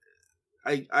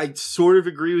I sort of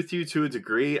agree with you to a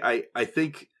degree. I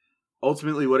think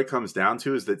ultimately what it comes down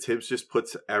to is that Thibs just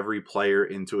puts every player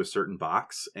into a certain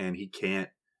box and he can't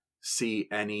see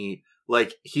any,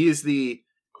 like, he is the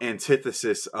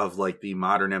antithesis of like the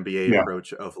modern NBA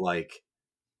approach of like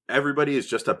everybody is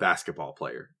just a basketball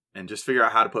player and just figure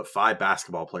out how to put 5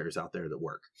 basketball players out there that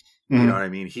work. You know what I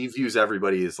mean? He views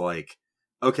everybody as like,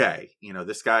 okay,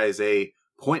 this guy is a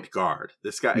point guard.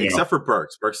 This guy, except for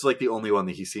Burks. Burks is like the only one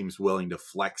that he seems willing to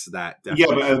flex that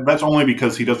definition. Yeah, but that's only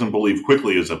because he doesn't believe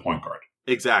Quickley is a point guard.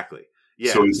 Exactly.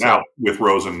 Yeah. So he's out with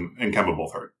Rose and Kemba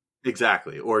both hurt.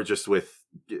 Exactly. Or just with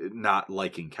not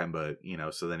liking Kemba,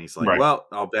 so then he's like, well,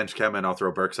 I'll bench Kemba and I'll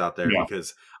throw Burks out there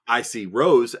because I see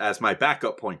Rose as my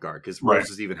backup point guard because Rose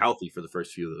is even healthy for the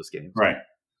first few of those games. Right.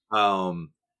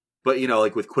 But,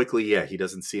 like with Quickley, he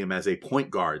doesn't see him as a point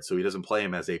guard, so he doesn't play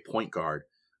him as a point guard.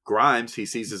 Grimes, he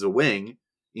sees as a wing,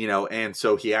 and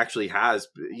so he actually has,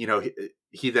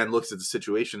 he then looks at the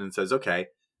situation and says, okay,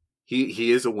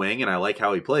 he is a wing and I like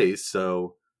how he plays.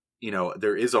 So,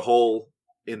 there is a hole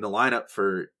in the lineup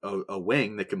for a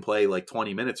wing that can play like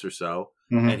 20 minutes or so.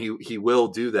 And he will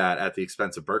do that at the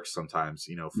expense of Burks sometimes,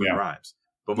 for Grimes,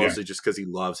 but mostly just because he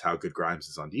loves how good Grimes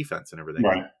is on defense and everything.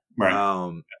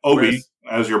 Right. Obi,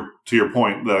 to your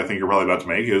point that I think you're probably about to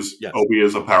make is Obi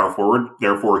is a power forward,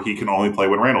 therefore he can only play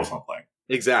when Randle's not playing.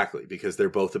 Exactly, because they're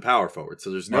both a power forward.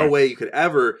 So there's no way you could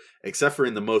ever, except for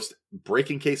in the most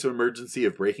breaking case of emergency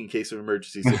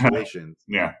situations,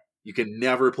 you can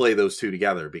never play those two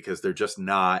together because they're just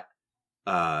not,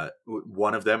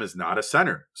 one of them is not a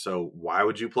center. So why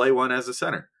would you play one as a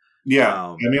center? Yeah,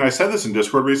 I mean, I said this in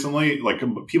Discord recently. Like,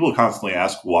 people constantly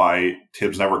ask why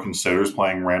Thibs never considers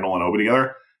playing Randle and Obi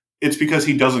together. It's because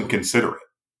he doesn't consider it.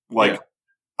 Like,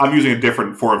 I'm using a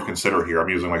different form of consider here. I'm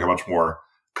using like a much more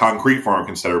concrete form of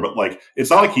consider. But like, it's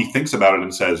not like he thinks about it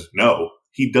and says no.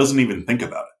 He doesn't even think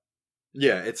about it.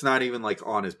 Yeah, it's not even like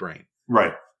on his brain.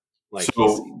 Right. Like,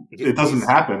 so it doesn't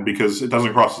happen because it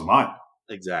doesn't cross his mind.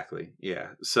 Exactly. Yeah.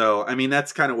 So I mean,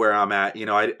 that's kind of where I'm at.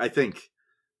 I think.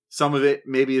 Some of it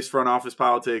maybe is front office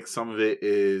politics. Some of it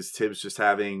is Thibs just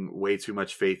having way too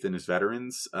much faith in his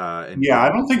veterans. I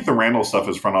don't think the Randle stuff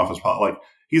is front office politics. Like,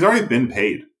 he's already been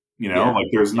paid, like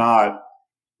there's not,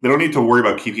 they don't need to worry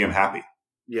about keeping him happy.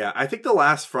 Yeah. I think the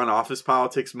last front office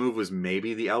politics move was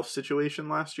maybe the Elf situation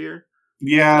last year.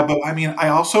 Yeah. But I mean, I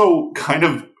also kind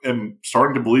of am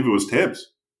starting to believe it was Thibs.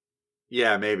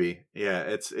 Yeah, maybe. Yeah.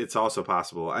 It's also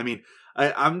possible. I mean,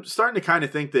 I'm starting to kind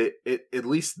of think that at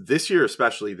least this year,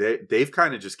 especially, they've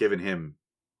kind of just given him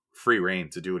free reign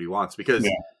to do what he wants because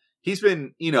he's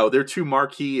been, their 2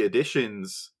 marquee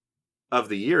additions of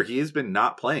the year. He has been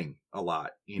not playing a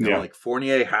lot. Like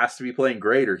Fournier has to be playing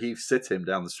great or he sits him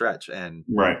down the stretch. And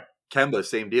Kemba,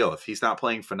 same deal. If he's not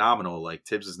playing phenomenal, like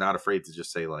Thibs is not afraid to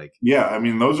just say like, I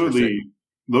mean, those are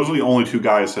the only 2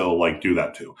 guys he'll like do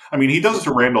that to. I mean, he does it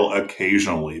to Randle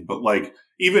occasionally, but like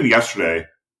even yesterday,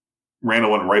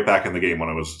 Randle went right back in the game when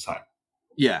it was his time.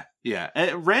 Yeah.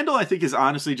 And Randle, I think, is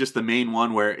honestly just the main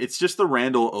one where it's just the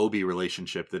Randle-Obi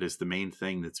relationship that is the main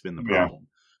thing that's been the problem.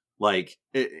 Like,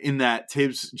 in that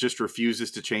Thibs just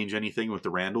refuses to change anything with the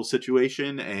Randle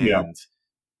situation. And,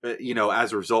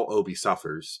 as a result, Obi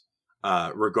suffers.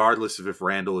 Regardless of if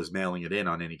Randle is mailing it in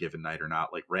on any given night or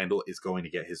not. Like, Randle is going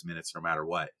to get his minutes no matter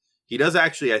what. He does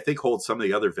actually, I think, hold some of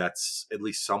the other vets at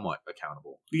least somewhat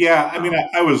accountable. Yeah, I mean,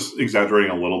 I was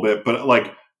exaggerating a little bit, but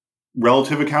like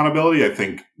relative accountability, I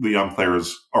think the young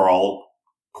players are all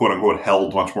 "quote unquote"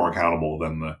 held much more accountable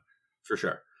than the. For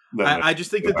sure, I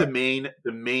just think that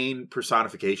the main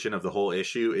personification of the whole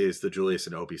issue is the Julius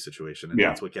and Obi situation, and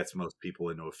that's what gets most people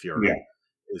into a fury.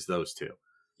 Is those two,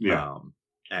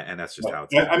 and that's just how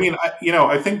it's. I mean,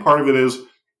 I think part of it is.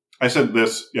 I said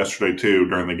this yesterday too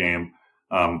during the game.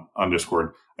 On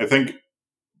Discord. I think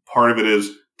part of it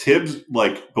is Thibs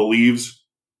believes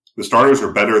the starters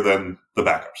are better than the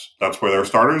backups. That's where they're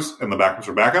starters and the backups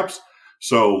are backups.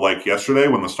 So like yesterday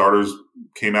when the starters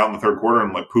came out in the third quarter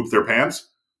and pooped their pants,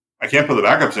 I can't put the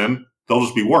backups in. They'll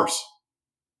just be worse.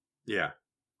 Yeah.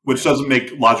 Which doesn't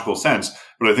make logical sense,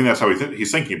 but I think that's how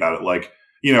he's thinking about it.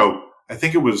 I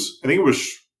think it was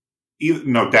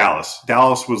Dallas.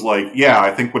 Dallas was like,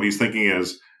 I think what he's thinking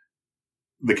is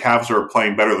the Cavs are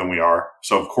playing better than we are.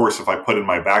 So, of course, if I put in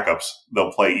my backups,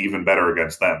 they'll play even better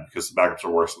against them because the backups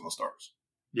are worse than the starters.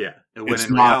 Yeah, and when It's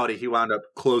in not reality, he wound up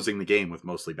closing the game with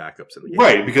mostly backups in the game.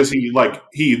 right because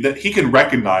he can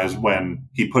recognize when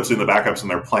he puts in the backups and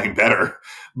they're playing better,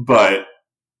 but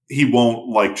he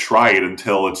won't try it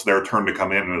until it's their turn to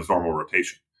come in his normal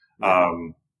rotation. Yeah.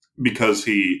 Because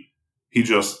he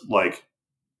just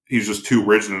he's just too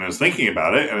rigid in his thinking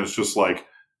about it, and it's just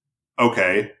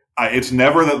okay, it's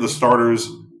never that the starters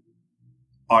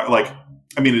are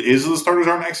it is the starters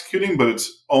aren't executing, but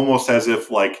it's almost as if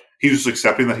he's just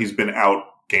accepting that he's been out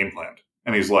game planned,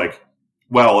 and he's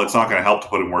well, it's not going to help to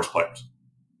put in worse players.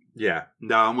 Yeah,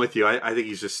 no, I'm with you. I think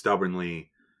he's just stubbornly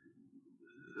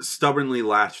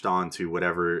latched on to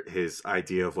whatever his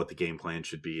idea of what the game plan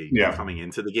should be coming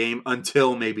into the game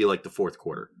until maybe the fourth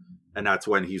quarter. And that's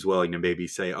when he's willing to maybe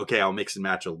say, okay, I'll mix and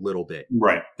match a little bit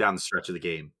down the stretch of the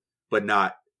game, but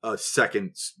not a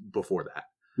second before that.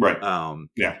 Right.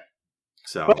 Yeah.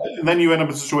 So but then you end up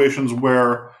in situations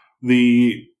where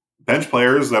the bench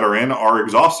players that are in are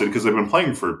exhausted because they've been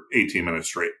playing for 18 minutes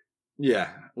straight. Yeah,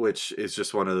 which is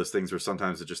just one of those things where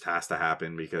sometimes it just has to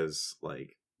happen because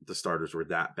the starters were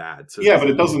that bad. So yeah, but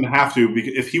it doesn't have to.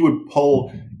 Because if he would pull,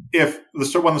 when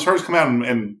the starters come out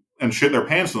and shit their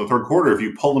pants in the third quarter, if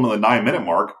you pull them at the 9-minute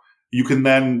mark, you can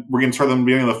then reinstart them at the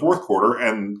beginning of the fourth quarter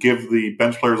and give the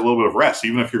bench players a little bit of rest,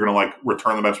 even if you're going to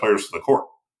return the bench players to the court.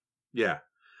 Yeah.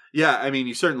 Yeah, I mean,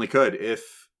 you certainly could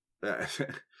if,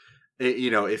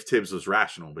 if Thibs was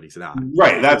rational, but he's not.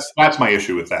 Right, that's my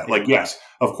issue with that. Yes,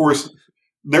 of course,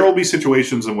 there will be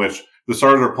situations in which the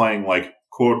starters are playing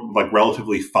quote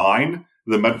relatively fine.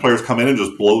 The bench players come in and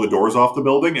just blow the doors off the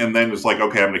building, and then it's okay,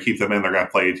 I'm going to keep them in. They're going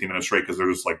to play 18 minutes straight because they're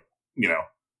just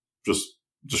just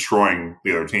destroying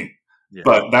the other team. Yeah.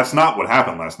 But that's not what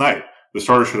happened last night. The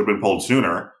starters should have been pulled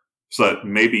sooner, so that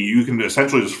maybe you can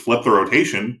essentially just flip the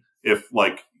rotation if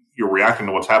you're reacting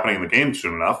to what's happening in the game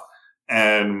soon enough,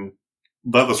 and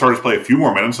let the starters play a few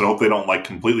more minutes and hope they don't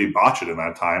completely botch it in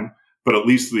that time. But at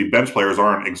least the bench players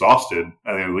aren't exhausted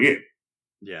at the end of the game.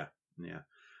 Yeah. Yeah.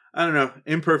 I don't know.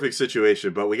 Imperfect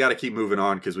situation, but we got to keep moving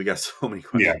on because we got so many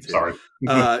questions. Yeah,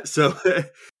 sorry. So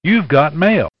you've got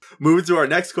mail. Moving to our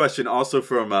next question, also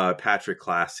from Patrick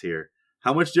Class here.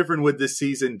 How much different would this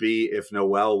season be if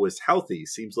Noel was healthy?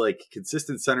 Seems like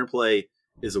consistent center play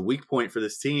is a weak point for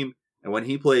this team. And when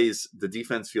he plays, the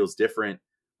defense feels different.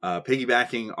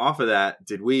 Piggybacking off of that,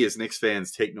 did we as Knicks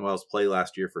fans take Noel's play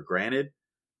last year for granted?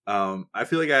 I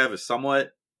feel like I have a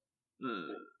somewhat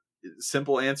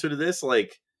simple answer to this.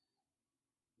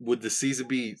 Would the season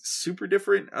be super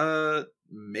different?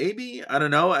 Maybe. I don't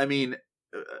know. I mean,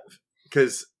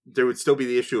 because there would still be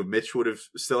the issue of Mitch would have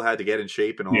still had to get in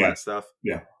shape and all that stuff.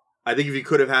 Yeah. I think if you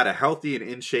could have had a healthy and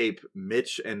in shape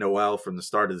Mitch and Noel from the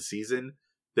start of the season,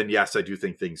 then yes, I do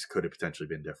think things could have potentially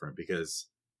been different because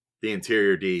the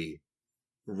interior D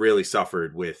really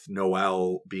suffered with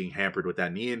Noel being hampered with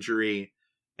that knee injury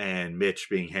and Mitch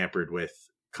being hampered with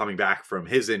coming back from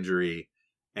his injury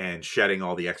and shedding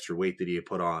all the extra weight that he had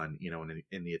put on,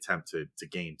 in the attempt to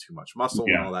gain too much muscle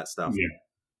and all that stuff.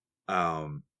 Yeah.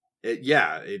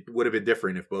 It would have been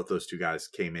different if both those two guys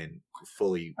came in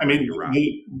fully. I mean,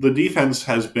 the defense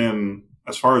has been,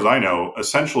 as far as I know,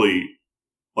 essentially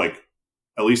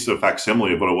at least a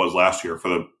facsimile of what it was last year for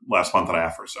the last month and a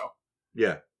half or so.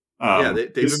 Yeah.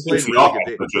 They've been playing really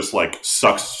good. But just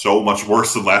sucks so much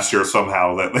worse than last year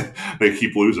somehow that they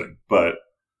keep losing. But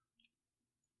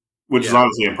which is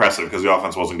honestly impressive because the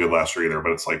offense wasn't good last year either.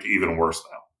 But it's even worse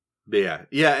now.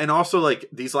 Yeah, and also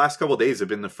these last couple of days have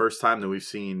been the first time that we've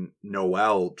seen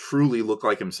Noel truly look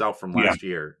like himself from last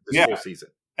year this whole season.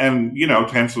 And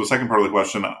to answer the second part of the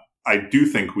question, I do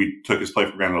think we took his play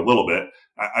for granted a little bit.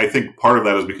 I think part of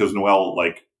that is because Noel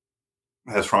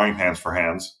has frying pans for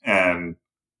hands and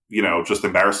just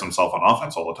embarrassed himself on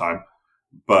offense all the time.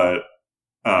 But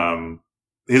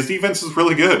his defense is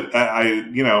really good.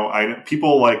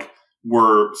 People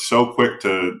were so quick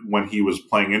to, when he was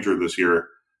playing injured this year,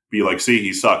 be see,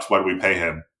 he sucks. Why do we pay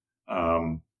him?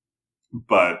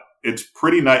 But it's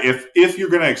pretty nice. If you're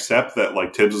going to accept that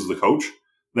Thibs is the coach,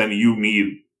 then you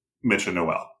need Mitch and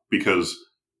Noel because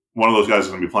one of those guys is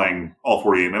going to be playing all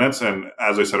 48 minutes. And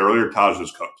as I said earlier, Taj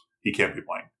is cooked. He can't be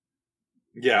playing.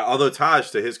 Yeah, although Taj,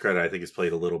 to his credit, I think has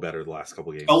played a little better the last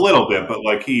couple games. A little bit,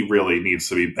 but he really needs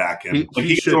to be back in.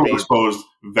 He should be exposed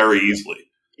very easily.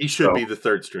 He should be the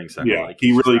third string center. Yeah,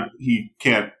 he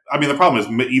can't. I mean, the problem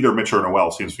is either Mitch or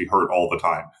Noel seems to be hurt all the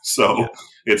time, so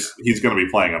he's going to be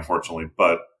playing, unfortunately.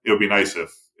 But it would be nice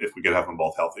if we could have them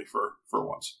both healthy for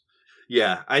once.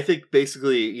 Yeah, I think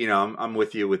basically, I'm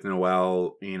with you with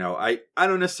Noel. I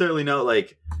don't necessarily know.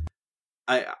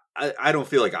 I don't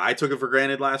feel like I took it for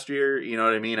granted last year. You know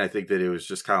what I mean? I think that it was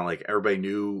just kind of like everybody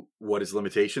knew what his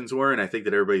limitations were. And I think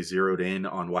that everybody zeroed in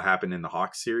on what happened in the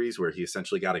Hawks series where he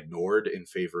essentially got ignored in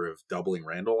favor of doubling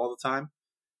Randle all the time.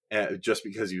 Just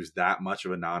because he was that much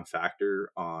of a non-factor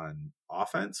on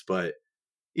offense. But,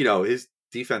 his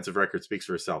defensive record speaks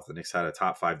for itself. The Knicks had a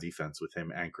top 5 defense with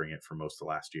him anchoring it for most of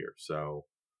last year. So,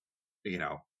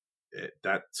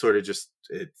 that sort of just,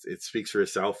 it speaks for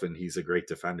itself, and he's a great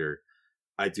defender.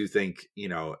 I do think,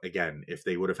 again, if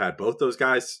they would have had both those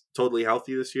guys totally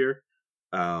healthy this year,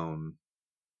 for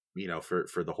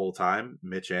the whole time,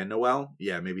 Mitch and Noel,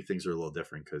 maybe things are a little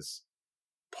different, because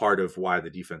part of why the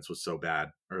defense was so bad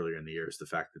earlier in the year is the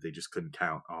fact that they just couldn't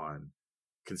count on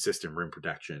consistent rim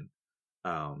protection,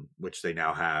 which they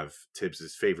now have.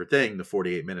 Thibs' favorite thing, the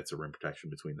 48 minutes of rim protection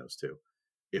between those two,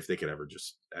 if they could ever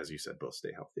just, as you said, both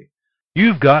stay healthy.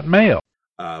 You've got mail.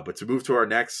 But to move to our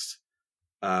next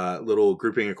little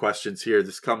grouping of questions here.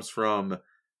 This comes from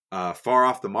Far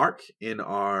Off the Mark in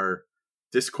our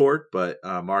Discord, but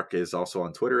Mark is also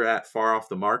on Twitter at Far Off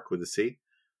the Mark with a C.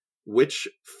 Which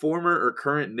former or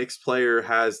current Knicks player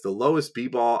has the lowest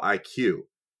b-ball IQ?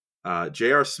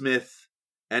 J.R. Smith,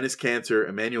 Enes Kanter,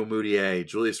 Emmanuel Mudiay,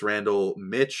 Julius Randle,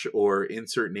 Mitch, or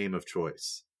insert name of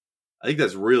choice? I think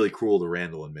that's really cruel to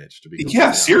Randle and Mitch, to be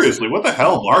honest. Seriously, what the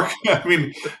hell, Mark? I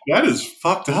mean, that is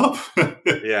fucked up.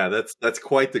 Yeah, that's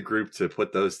quite the group to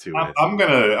put those two in. I'm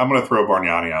gonna throw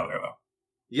Bargnani out there though.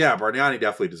 Yeah, Bargnani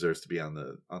definitely deserves to be on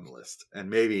the list, and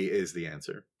maybe is the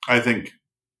answer. I think.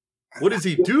 What is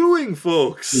he doing,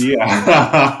 folks? Yeah.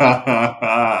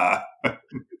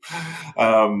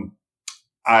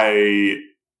 I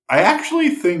actually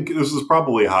think this is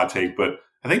probably a hot take, but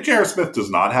I think J.R. Smith does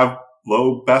not have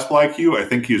low basketball IQ. I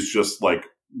think he's just like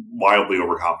wildly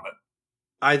overconfident.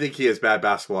 I think he has bad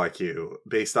basketball IQ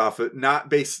based off of, not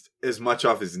based as much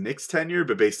off his Knicks tenure,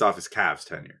 but based off his Cavs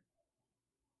tenure.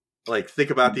 Like, think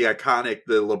about the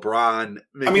LeBron.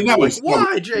 I mean, that was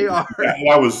why, JR? Yeah,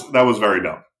 that was very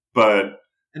dumb. But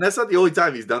and that's not the only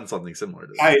time he's done something similar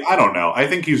to that. I don't know. I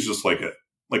think he's just like a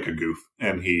goof,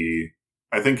 and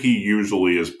I think he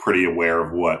usually is pretty aware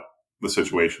of what the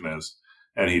situation is,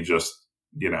 and he just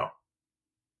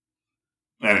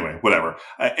anyway, whatever.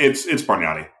 It's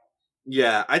Bargnani.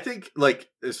 Yeah, I think, like,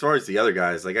 as far as the other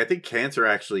guys, like, I think Kanter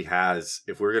actually has,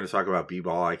 if we're going to talk about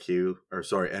b-ball IQ,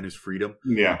 and his freedom.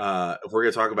 Yeah. If we're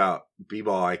going to talk about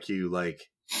b-ball IQ, like,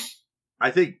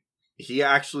 I think he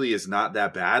actually is not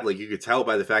that bad. Like, you could tell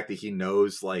by the fact that he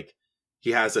knows, like,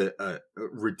 he has a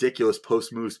ridiculous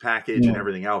post moves package and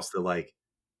everything else that, like,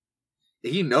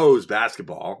 he knows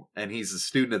basketball and he's a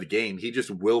student of the game. He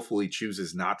just willfully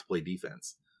chooses not to play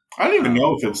defense. I don't even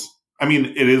know if it's, I mean,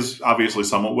 it is obviously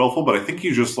somewhat willful, but I think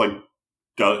he just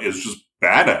is just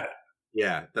bad at it.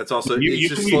 Yeah. That's also, he's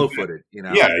just slow footed,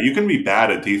 Yeah. You can be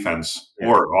bad at defense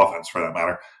or offense for that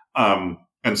matter.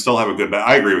 And still have a good bet.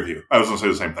 I agree with you. I was going to say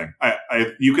the same thing.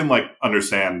 You can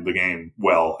understand the game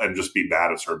well and just be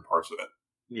bad at certain parts of it.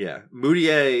 Yeah.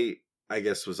 Mudiay, I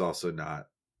guess, was also not.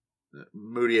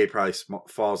 Mudiay probably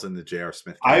falls in the J.R.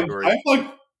 Smith category.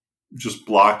 I've just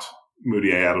blocked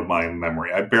Mudiay out of my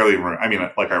memory. I barely remember. I mean,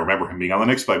 I remember him being on the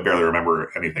Knicks, but I barely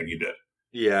remember anything he did.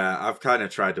 Yeah, I've kind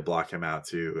of tried to block him out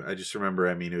too. I just remember,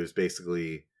 it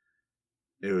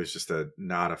was just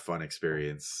not a fun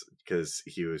experience because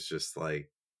he was just like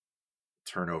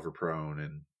turnover prone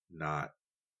and not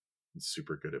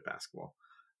super good at basketball.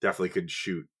 Definitely could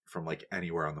shoot from like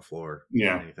anywhere on the floor.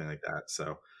 Yeah. Anything like that.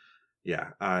 So yeah,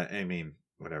 I mean,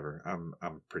 whatever.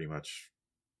 I'm pretty much,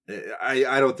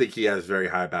 I don't think he has very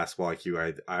high basketball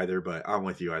IQ either, but I'm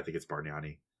with you. I think it's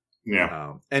Bargnani.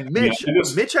 Yeah. And Mitch,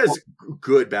 Mitch has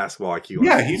good basketball IQ.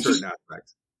 Yeah. He's certain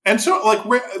aspects. And so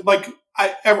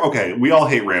we all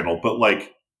hate Randle, but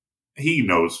he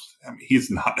knows. I mean, he's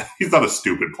not a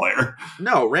stupid player.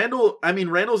 No,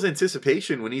 Randle's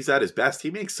anticipation when he's at his best,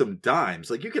 he makes some dimes.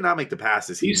 Like, you cannot make the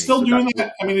passes. He's still doing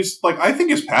that. I mean, I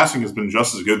think his passing has been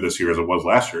just as good this year as it was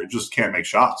last year. It just can't make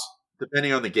shots.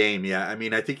 Depending on the game, yeah. I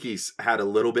mean, I think he's had a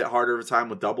little bit harder of a time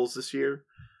with doubles this year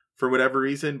for whatever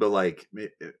reason, but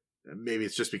maybe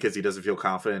it's just because he doesn't feel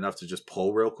confident enough to just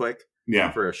pull real quick.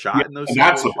 Yeah. For a shot in those situations.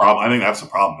 That's the problem. I think that's the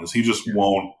problem is he just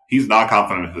won't. He's not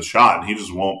confident in his shot, and he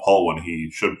just won't pull when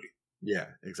he should be. Yeah,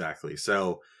 exactly.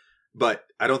 So, but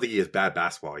I don't think he has bad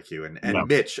basketball IQ. And no.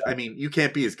 Mitch, I mean, you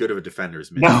can't be as good of a defender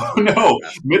as Mitch. No.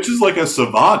 Mitch is like a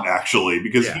savant actually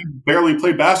because he barely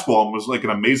played basketball and was like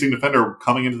an amazing defender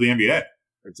coming into the NBA.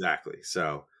 Exactly.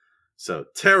 So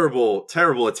terrible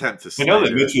attempt to. I know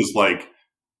that Mitch is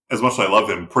as much as I love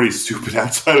him, pretty stupid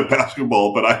outside of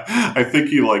basketball, but I think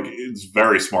he is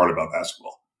very smart about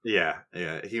basketball. Yeah.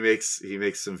 He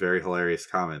makes some very hilarious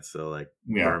comments. So like,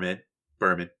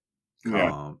 Berman,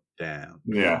 calm down.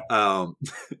 Yeah.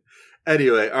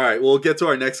 Anyway, all right. We'll get to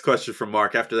our next question from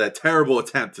Mark after that terrible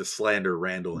attempt to slander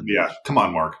Randle. And Come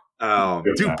on, Mark.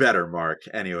 Do better, Mark.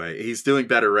 Anyway, he's doing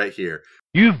better right here.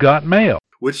 You've got mail.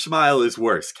 Which smile is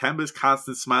worse, Kemba's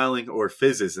constant smiling or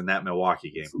Fizz's in that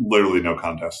Milwaukee game? Literally no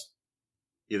contest.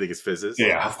 You think it's Fizz's?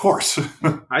 Yeah, of course.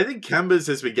 I think Kemba's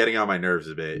has been getting on my nerves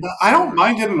a bit. No, I don't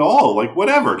mind it at all. Like,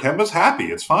 whatever. Kemba's happy.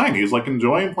 It's fine. He's, like,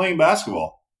 enjoying playing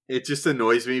basketball. It just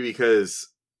annoys me because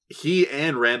he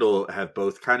and Randle have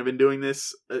both kind of been doing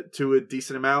this to a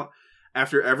decent amount.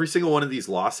 After every single one of these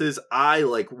losses, I,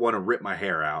 like, want to rip my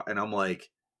hair out. And I'm like,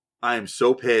 I am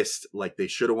so pissed. Like, they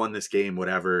should have won this game,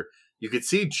 whatever. You could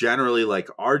see generally, like,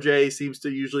 RJ seems to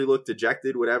usually look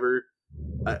dejected, whatever.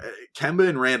 Kemba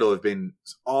and Randle have been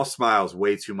all smiles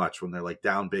way too much when they're, like,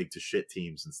 down big to shit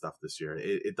teams and stuff this year.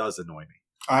 It does annoy me.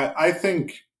 I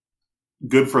think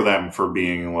good for them for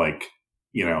being, like,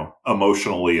 you know,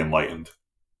 emotionally enlightened.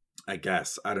 I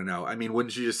guess. I don't know. I mean,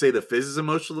 wouldn't you just say the Fizz is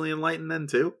emotionally enlightened then,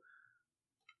 too?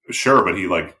 Sure, but he,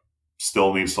 like,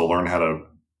 still needs to learn how to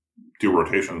do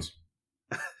rotations.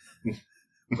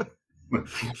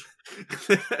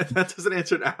 That doesn't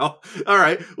answer now. All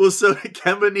right. Well, so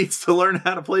Kemba needs to learn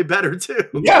how to play better too.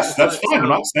 Yes, that's fine. I'm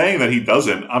not saying that he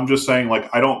doesn't. I'm just saying, like,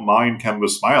 I don't mind Kemba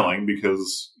smiling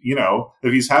because, you know,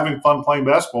 if he's having fun playing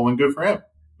basketball, then good for him.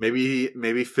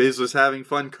 Maybe Fizz was having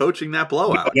fun coaching that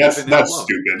blowout. That's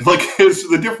stupid. Like,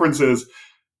 the difference is,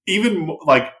 even,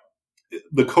 like,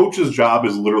 the coach's job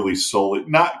is literally solely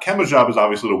not Kemba's job is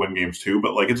obviously to win games too,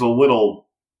 but like it's a little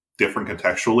different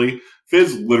contextually.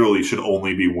 Fizz literally should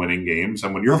only be winning games,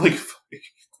 and when you're like,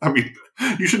 I mean,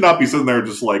 you should not be sitting there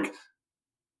just like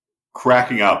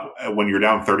cracking up when you're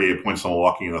down 38 points to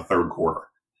Milwaukee in the third quarter.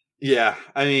 Yeah,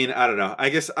 I mean, I don't know. I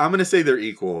guess I'm going to say they're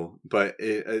equal, but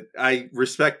I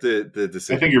respect the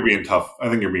decision. I think you're being tough. I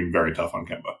think you're being very tough on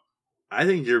Kemba. I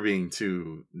think you're being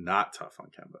too not tough on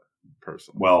Kemba.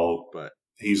 Personally. Well, but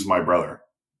he's my brother.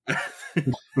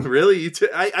 Really? You two?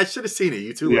 I should have seen it.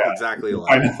 You two look exactly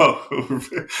alike. I know.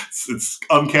 It's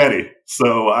uncanny.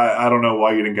 So I don't know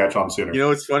why you didn't catch on sooner. You know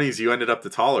what's funny is you ended up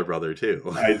the taller brother too.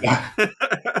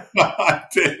 I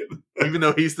did. Even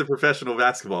though he's the professional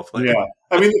basketball player. Yeah.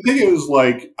 I mean, the thing is,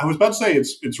 like, I was about to say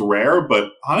it's rare, but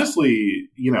honestly,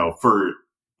 you know, for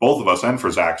both of us and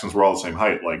for Zach, since we're all the same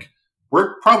height, like,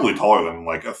 we're probably taller than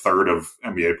like a third of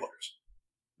NBA players.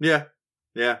 Yeah.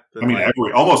 I mean,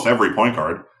 almost every point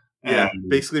guard. Yeah,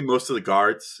 basically most of the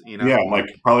guards, you know. Yeah, like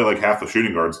probably like half the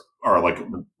shooting guards are like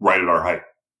right at our height.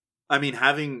 I mean,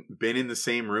 having been in the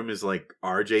same room as like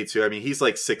RJ too. I mean, he's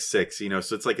like 6'6", you know,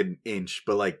 so it's like an inch,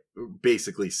 but like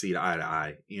basically see eye to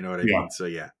eye. You know what I mean? So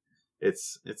yeah,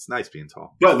 it's nice being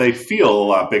tall. But they feel a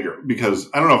lot bigger because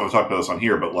I don't know if I've talked about this on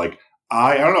here, but like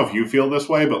I don't know if you feel this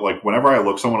way, but like whenever I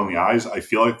look someone in the eyes, I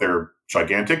feel like they're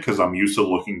gigantic because I'm used to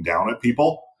looking down at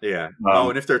people. Yeah.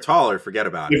 And if they're taller, forget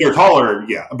about it. If they're taller,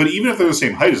 yeah. But even if they're the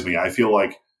same height as me, I feel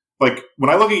like when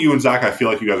I look at you and Zach, I feel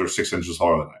like you guys are 6 inches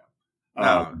taller than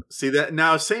I am. See that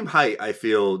now, same height, I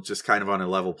feel just kind of on a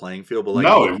level playing field. But like,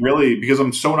 no, it really, because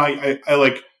I'm so I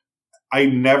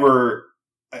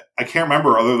can't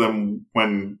remember other than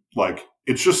when like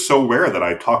it's just so rare that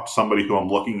I talk to somebody who I'm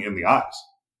looking in the eyes.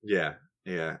 Yeah.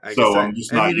 I'm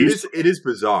just not. It is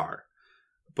bizarre.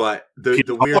 But the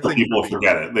weird thing, people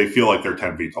forget it. They feel like they're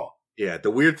 10 feet tall. Yeah, the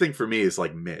weird thing for me is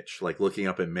like Mitch. Like looking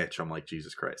up at Mitch, I'm like,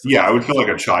 Jesus Christ. Yeah, I would feel like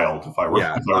a child if I were.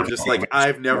 Yeah, I'm just like,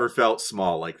 I've never felt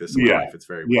small like this in my life. It's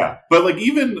very weird. Yeah, but like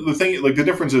even the thing, like the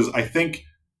difference is, I think,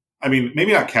 I mean,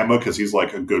 maybe not Kemba because he's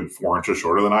like a good 4 inches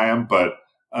shorter than I am, but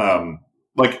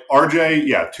like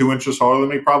RJ, 2 inches taller than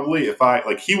me probably. If I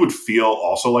like, he would feel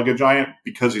also like a giant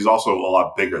because he's also a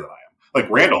lot bigger than I am.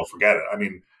 Like Randle, forget it. I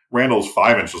mean. Randle's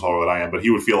 5 inches taller than I am, but he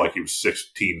would feel like he was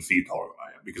 16 feet taller than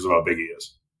I am because of how big he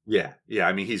is. Yeah.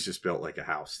 I mean, he's just built like a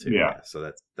house too. Yeah.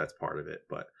 So that's part of it.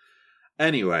 But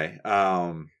anyway,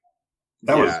 how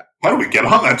do we get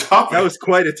on that topic? That was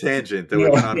quite a tangent that we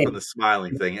went on from the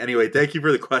smiling thing. Anyway, thank you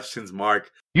for the questions,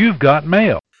 Mark. You've got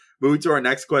mail. Moving to our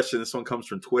next question. This one comes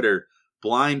from Twitter.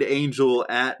 Blind Angel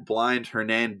at Blind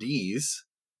Hernandez.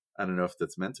 I don't know if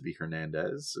that's meant to be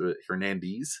Hernandez.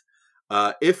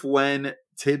 If when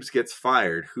Thibs gets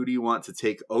fired, who do you want to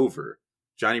take over?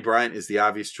 Johnny Bryant is the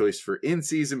obvious choice for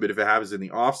in-season, but if it happens in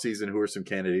the off-season, who are some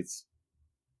candidates,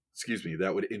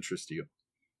 that would interest you?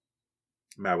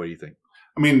 Matt, what do you think?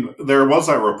 I mean, there was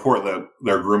that report that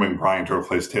they're grooming Bryant to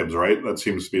replace Thibs, right? That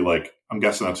seems to be like, I'm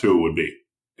guessing that's who it would be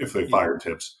if they fired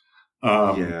Thibs.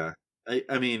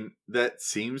 I mean, that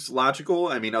seems logical.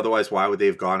 I mean, otherwise, why would they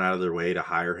have gone out of their way to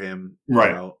hire him? Right.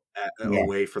 You know,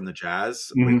 away from the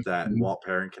Jazz Mm-hmm. with that Walt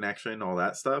Perrin connection, all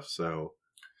that stuff. So,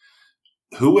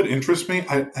 who would interest me?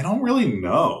 I don't really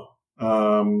know.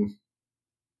 I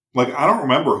don't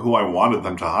remember who I wanted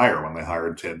them to hire when they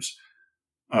hired Thibs.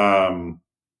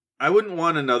 I wouldn't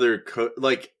want another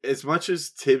as much as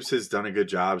Thibs has done a good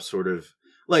job, sort of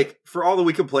for all that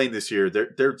we complained this year,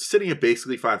 they're sitting at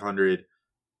basically 500.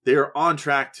 They're on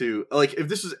track to if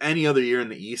this was any other year in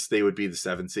the East, they would be the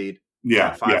 7th seed.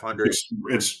 Yeah, 500.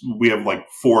 Yeah. We have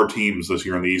 4 teams this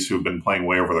year in the East who've been playing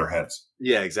way over their heads.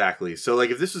 Yeah, exactly. So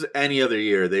if this was any other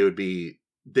year, they would be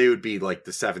like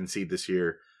the 7th seed this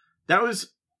year. That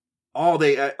was all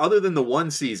they, other than the one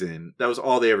season, that was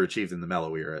all they ever achieved in the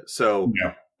Melo era. So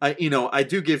yeah. I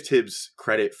do give Thibs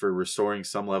credit for restoring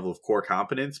some level of core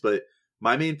competence, but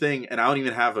my main thing, and I don't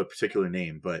even have a particular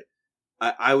name, but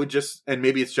I would just, and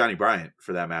maybe it's Johnny Bryant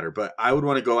for that matter, but I would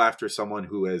want to go after someone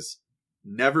who has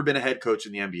never been a head coach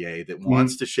in the NBA, that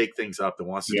wants to shake things up, that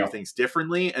wants to do things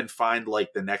differently and find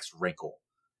the next wrinkle,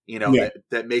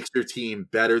 that makes their team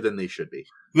better than they should be.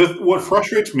 What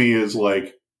frustrates me is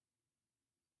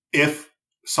if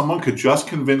someone could just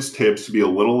convince Thibs to be a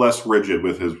little less rigid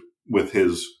with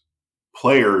his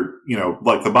player,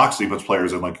 the box defense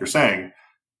players, and like you're saying,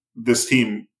 this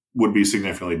team would be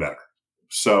significantly better.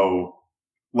 So,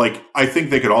 I think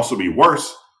they could also be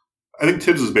worse. I think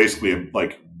Thibs is basically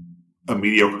a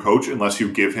mediocre coach unless you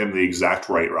give him the exact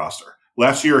right roster.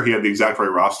 Last year, he had the exact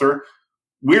right roster.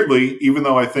 Weirdly, even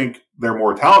though I think they're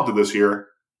more talented this year,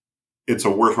 it's a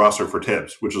worse roster for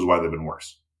Thibs, which is why they've been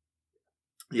worse.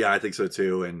 Yeah, I think so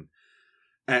too.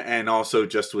 And also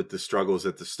just with the struggles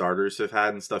that the starters have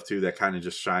had and stuff too, that kind of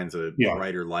just shines a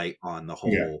brighter light on the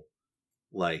whole,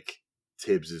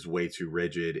 Thibs is way too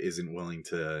rigid, isn't willing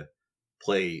to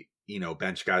play,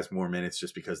 bench guys more minutes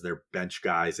just because they're bench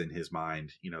guys in his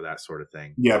mind, that sort of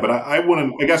thing. Yeah, but I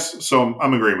wouldn't, I guess, so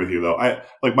I'm agreeing with you though.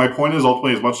 My point is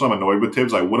ultimately, as much as I'm annoyed with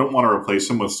Thibs, I wouldn't want to replace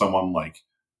him with someone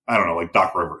I don't know,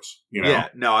 Doc Rivers, Yeah,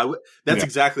 no, that's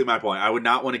exactly my point. I would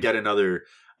not want to get another.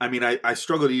 I mean, I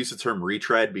struggle to use the term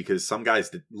retread because some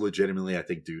guys legitimately, I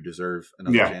think, do deserve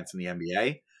another chance in the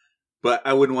NBA. But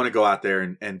I wouldn't want to go out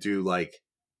there and do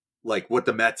what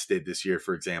the Mets did this year,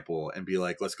 for example, and be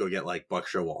let's go get Buck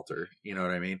Showalter. You know what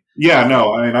I mean? Yeah,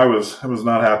 no, I mean, I was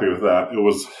not happy with that.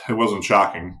 It wasn't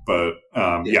shocking, but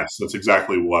yes, that's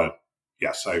exactly what.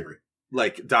 Yes, I agree.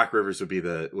 Doc Rivers would be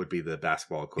the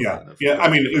basketball equivalent. Yeah. I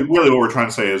mean, really, what we're trying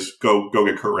to say is go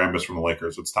get Kurt Rambis from the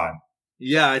Lakers. It's time.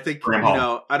 Yeah, I think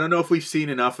I don't know if we've seen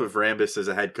enough of Rambis as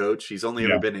a head coach. He's only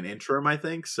ever been an interim, I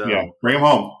think. So bring him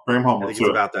home. I think it's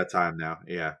about that time now.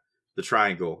 Yeah, the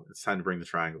triangle. It's time to bring the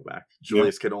triangle back.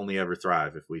 Julius could only ever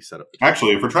thrive if we set up.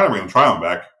 Actually, if we're trying to bring the triangle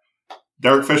back,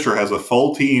 Derek Fisher has a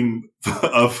full team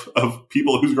of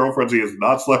people whose girlfriends he has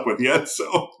not slept with yet.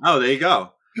 So there you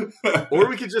go. Or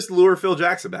we could just lure Phil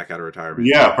Jackson back out of retirement.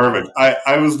 Yeah, perfect.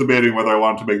 I was debating whether I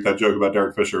wanted to make that joke about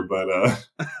Derek Fisher, but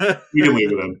we can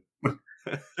leave it in.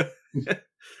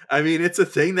 I mean, it's a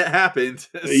thing that happened.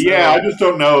 So. Yeah, I just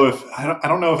don't know if I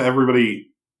don't know if everybody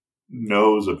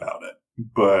knows about it.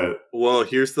 But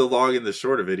here's the long and the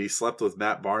short of it. He slept with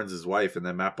Matt Barnes' wife, and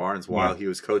then Matt Barnes, while he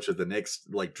was coach of the Knicks,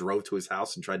 drove to his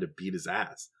house and tried to beat his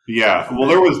ass. Yeah, well,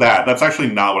 there was that. That's actually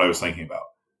not what I was thinking about.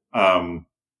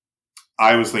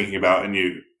 I was thinking about, and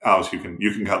Alex, you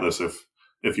can cut this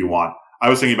if you want. I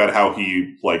was thinking about how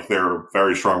he there are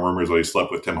very strong rumors that he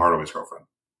slept with Tim Hardaway's girlfriend.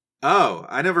 Oh,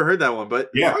 I never heard that one,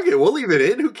 but okay, we'll leave it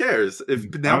in. Who cares?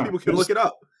 If now people can look it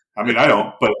up. I mean, I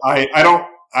don't, but I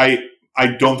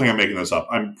don't think I'm making this up.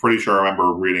 I'm pretty sure I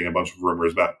remember reading a bunch of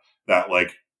rumors about that,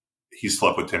 he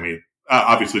slept with Timmy.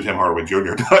 Obviously, Tim Hardaway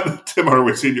Jr., not Tim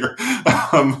Hardaway Sr.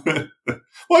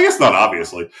 Well, I guess not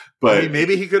obviously, but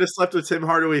maybe he could have slept with Tim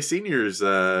Hardaway Sr.'s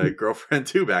girlfriend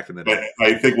too back in the day.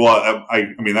 I think. Well, I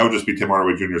mean, that would just be Tim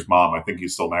Hardaway Jr.'s mom. I think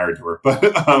he's still married to her, but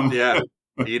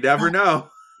you never know.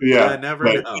 Yeah, never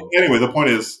know. Anyway, the point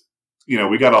is,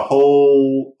 we got a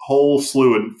whole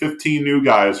slew and 15 new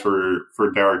guys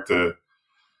for Derek to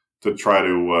try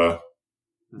to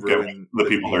ruin the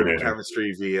people they're dating.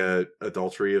 Chemistry via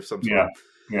adultery of some sort.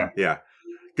 Yeah.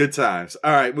 Good times.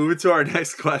 All right, moving to our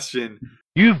next question.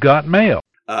 You've got mail.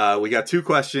 We got 2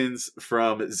 questions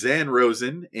from Zan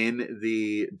Rosen in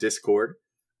the Discord.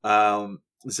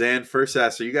 Zan first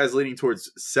asks, are you guys leaning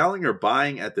towards selling or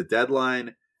buying at the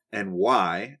deadline, and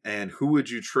why? And who would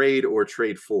you trade or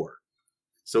trade for?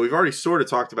 So we've already sort of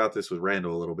talked about this with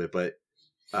Randall a little bit, but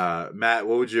Matt,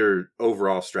 what would your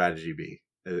overall strategy be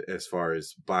as far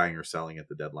as buying or selling at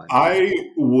the deadline? I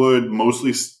would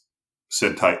mostly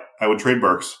sit tight. I would trade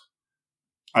Burks.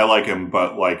 I like him,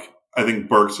 but I think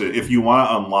Burks, if you want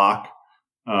to unlock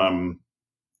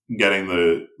getting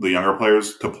the younger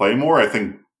players to play more, I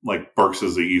think like Burks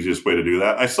is the easiest way to do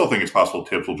that. I still think it's possible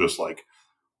Thibs will just like,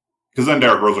 because then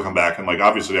Derrick Rose will come back and like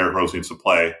obviously Derrick Rose needs to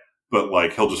play, but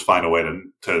like he'll just find a way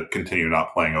to continue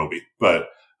not playing Obi. But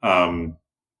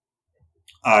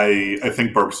I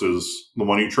think Burks is the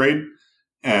one you trade,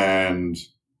 and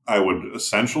I would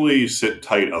essentially sit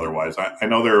tight otherwise. I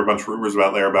know there are a bunch of rumors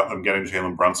about them getting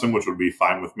Jalen Brunson, which would be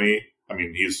fine with me. I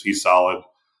mean, he's solid.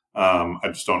 I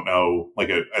just don't know. Like,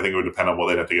 I think it would depend on what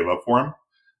they'd have to give up for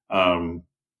him.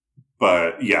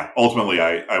 But yeah, ultimately,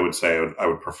 I would say I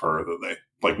would prefer that they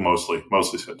like mostly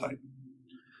sit tight.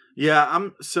 Yeah,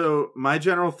 so my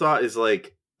general thought is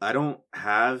like I don't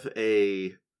have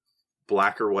a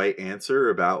black or white answer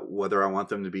about whether I want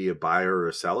them to be a buyer or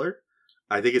a seller.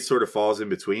 I think it sort of falls in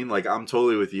between. Like I'm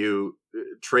totally with you.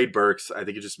 Trade Burks. I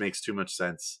think it just makes too much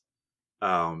sense.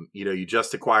 You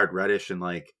just acquired Reddish, and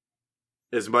like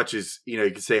as much as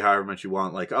you can say however much you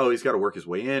want, like he's got to work his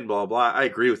way in, blah blah. I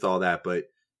agree with all that, but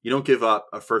you don't give up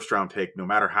a first round pick, no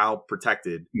matter how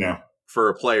protected, for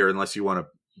a player unless you want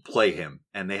to play him.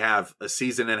 And they have a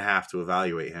season and a half to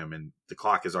evaluate him, and the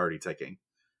clock is already ticking.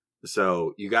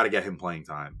 So you got to get him playing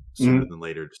time sooner than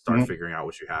later to start figuring out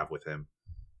what you have with him.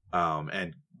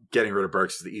 And getting rid of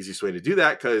Burks is the easiest way to do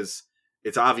that because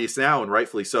it's obvious now, and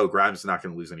rightfully so, Grimes is not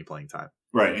going to lose any playing time.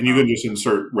 Right, and you can just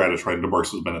insert Reddish right into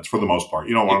Burks' minutes for the most part.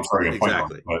 You don't want him starting a point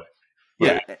guard, but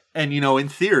yeah, and in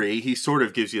theory, he sort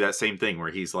of gives you that same thing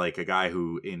where he's like a guy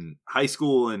who in high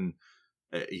school and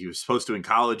he was supposed to in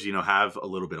college, have a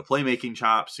little bit of playmaking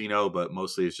chops, but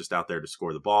mostly is just out there to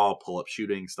score the ball, pull up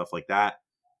shooting, stuff like that.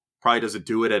 Probably doesn't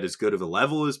do it at as good of a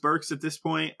level as Burks at this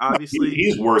point, obviously.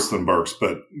 He's worse than Burks,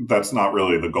 but that's not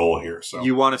really the goal here. So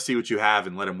you want to see what you have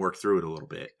and let him work through it a little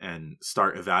bit and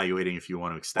start evaluating if you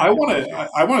want to extend. I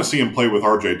want to see him play with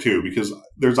RJ too, because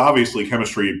there's obviously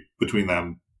chemistry between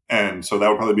them, and so that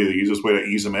would probably be the easiest way to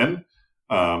ease him in.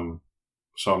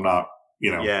 So I'm not.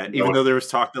 Even though there was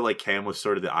talk that like Cam was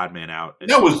sort of the odd man out.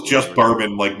 That was just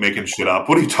Bourbon like making shit up.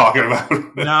 What are you talking about?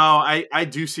 No, I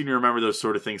do seem to remember those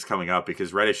sort of things coming up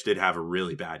because Reddish did have a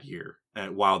really bad year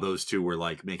while those two were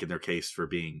like making their case for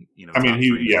being, I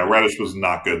mean, Reddish was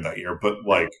not good that year, but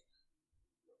like,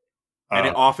 and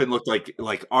it often looked like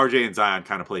RJ and Zion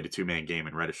kind of played a 2-man game,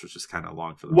 and Reddish was just kind of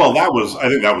along for the. Well, I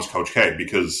think that was Coach K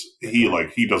because he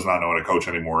does not know how to coach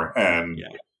anymore, and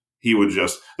he would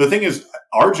just. The thing is,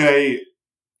 RJ.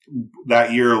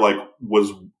 That year,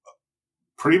 was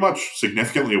pretty much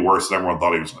significantly worse than everyone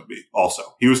thought he was going to be. Also,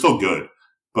 he was still good,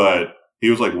 but he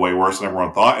was way worse than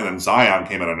everyone thought. And then Zion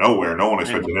came out of nowhere. No one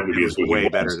expected him to be as good. Way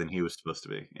better than he was supposed to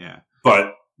be. Yeah,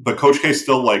 but Coach K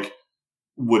still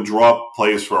would draw up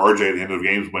plays for RJ at the end of the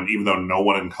games when even though no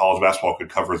one in college basketball could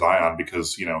cover Zion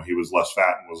because he was less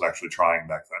fat and was actually trying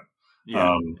back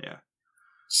then.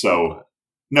 So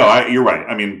no, you're right.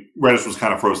 I mean, Reddish was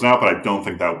kind of frozen out, but I don't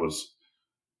think that was.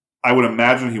 I would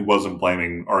imagine he wasn't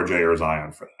blaming RJ or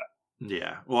Zion for that.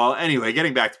 Yeah. Well, anyway,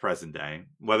 getting back to present day,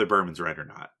 whether Berman's right or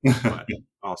not. But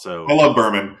also, I love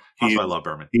Berman. I love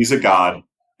Berman. He's a god.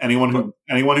 Anyone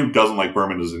who doesn't like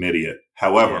Berman is an idiot.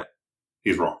 However,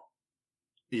 he's wrong.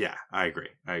 Yeah, I agree.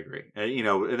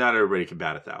 Not everybody can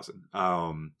bat 1,000.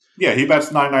 Yeah, he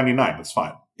bats 999. It's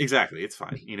fine. Exactly, it's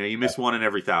fine. You miss one in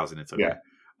every 1,000. It's okay.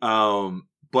 Yeah.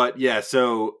 But yeah,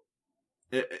 so.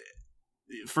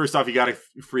 First off, you got to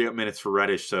free up minutes for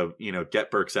Reddish, so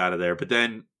get Burks out of there. But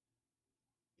then,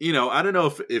 I don't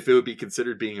know if it would be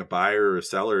considered being a buyer or a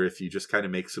seller if you just kind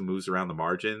of make some moves around the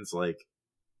margins,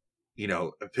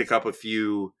 pick up a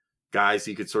few guys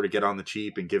you could sort of get on the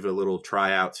cheap and give it a little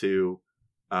tryout to.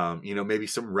 Maybe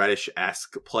some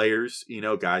Reddish-esque players,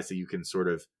 guys that you can sort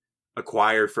of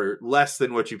acquire for less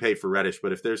than what you paid for Reddish.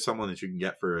 But if there's someone that you can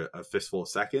get for a fistful of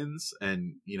seconds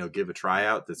and, give a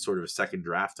tryout that's sort of a second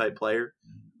draft type player,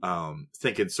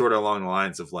 thinking sort of along the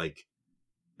lines of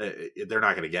they're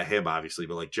not going to get him obviously,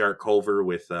 but like Jarrett Culver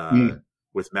with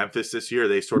Memphis this year,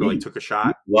 they sort of took a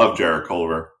shot. Love Jarrett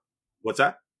Culver. What's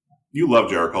that? You love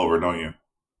Jarrett Culver, don't you?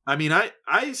 I mean, I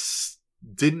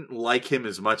didn't like him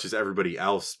as much as everybody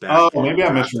else. Maybe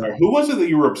I missed him. Who was it that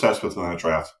you were obsessed with in that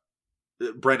draft?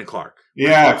 Brandon Clark.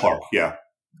 Yeah, Clark. Yeah.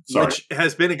 Sorry. Which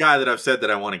has been a guy that I've said that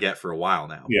I want to get for a while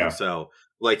now. Yeah. So,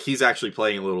 he's actually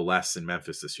playing a little less in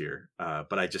Memphis this year.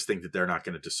 But I just think that they're not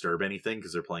going to disturb anything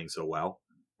because they're playing so well.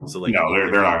 So,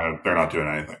 no, they're not doing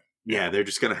anything. Yeah, they're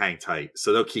just going to hang tight.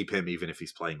 So they'll keep him even if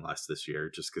he's playing less this year,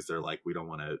 just because they're we don't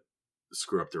want to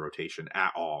screw up the rotation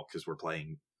at all because we're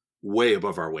playing way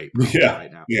above our weight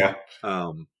right now. Yeah.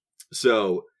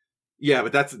 So. Yeah,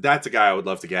 but that's a guy I would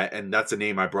love to get, and that's a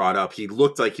name I brought up. He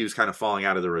looked like he was kind of falling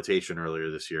out of the rotation earlier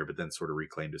this year, but then sort of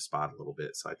reclaimed his spot a little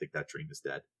bit, so I think that dream is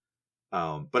dead.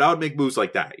 But I would make moves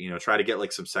like that, try to get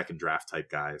like some second draft type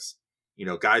guys,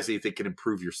 guys that you think can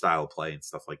improve your style of play and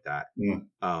stuff like that.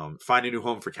 Find a new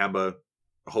home for Kemba,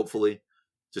 hopefully,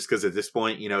 just because at this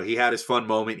point, he had his fun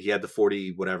moment. He had the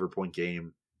 40 whatever point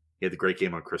game. He had the great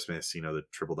game on Christmas, the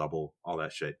triple double, all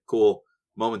that shit. Cool.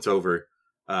 Moment's over.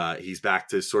 He's back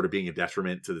to sort of being a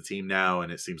detriment to the team now.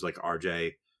 And it seems like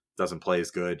RJ doesn't play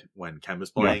as good when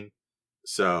Kemba's playing. Yeah.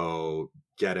 So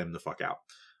get him the fuck out.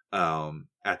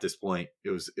 At this point, it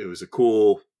was a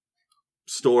cool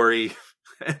story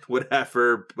and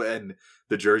whatever, and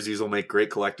the jerseys will make great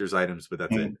collector's items, but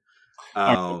that's it.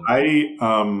 I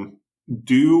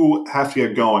do have to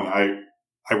get going.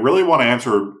 I really want to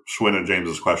answer Schwinn and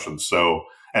James's questions. So,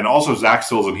 and also Zach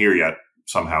still isn't here yet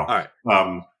somehow. All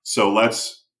right. So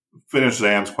let's finish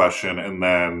Zan's question and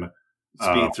then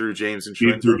speed through James and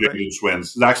Schwinn.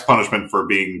 Zach's punishment for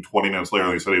being 20 minutes later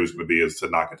than he said he was going to be is to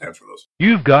not get to answer those.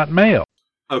 You've got mail.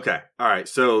 Okay. All right.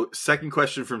 So second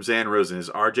question from Zan Rosen. Is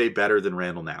RJ better than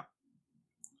Randle now?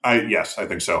 Yes, I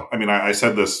think so. I mean, I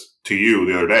said this to you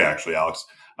the other day, actually, Alex.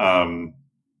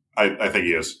 I think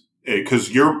he is.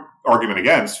 Because your argument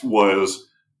against was,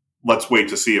 let's wait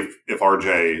to see if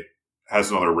RJ has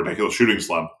another ridiculous shooting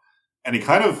slump. And he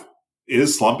kind of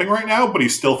is slumping right now, but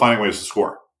he's still finding ways to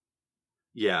score.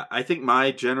 Yeah, I think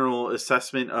my general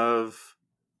assessment of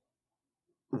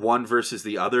one versus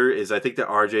the other is I think that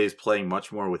RJ is playing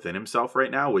much more within himself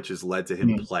right now, which has led to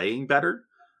him playing better.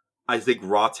 I think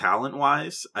raw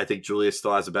talent-wise, I think Julius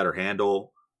still has a better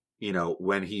handle.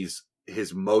 When he's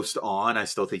his most on, I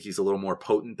still think he's a little more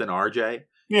potent than RJ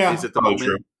is at the moment.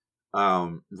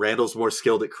 True. Randle's more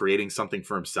skilled at creating something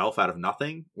for himself out of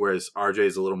nothing, whereas RJ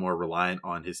is a little more reliant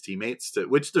on his teammates,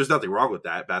 which there's nothing wrong with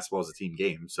that. Basketball is a team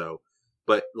game, so...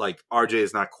 But like RJ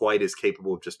is not quite as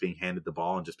capable of just being handed the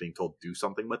ball and just being told to do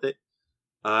something with it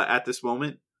at this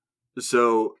moment.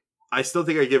 So I still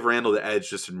think I give Randle the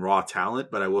edge just in raw talent,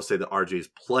 but I will say that RJ is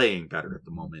playing better at the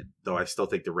moment, though I still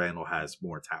think that Randle has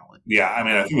more talent. Yeah, I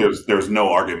mean, I think there's no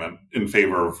argument in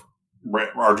favor of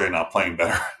RJ not playing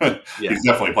better. He's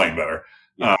definitely playing better.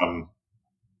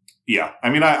 Yeah. I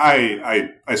mean,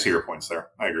 I see your points there.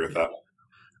 I agree with that.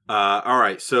 All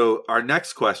right, so our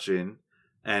next question.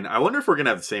 And I wonder if we're going to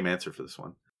have the same answer for this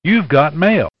one. You've got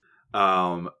mail.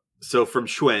 So from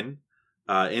Schwinn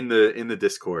in the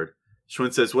Discord,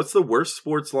 Schwinn says, what's the worst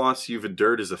sports loss you've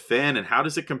endured as a fan, and how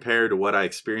does it compare to what I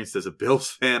experienced as a Bills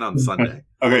fan on Sunday?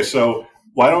 Okay, so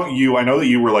why don't you – I know that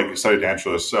you were excited to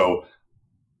answer this, so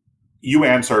you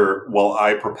answer while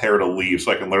I prepare to leave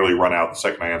so I can literally run out the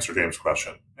second I answer James'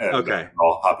 question. And okay.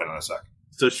 I'll hop in a sec.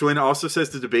 So Schwinn also says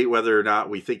to debate whether or not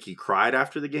we think he cried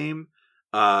after the game.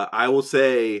 I will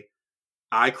say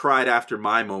I cried after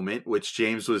my moment, which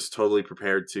James was totally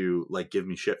prepared to give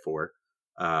me shit for,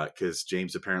 because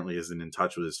James apparently isn't in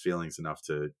touch with his feelings enough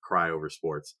to cry over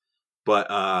sports.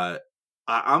 But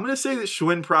I'm going to say that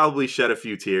Schwinn probably shed a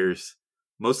few tears,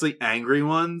 mostly angry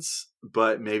ones,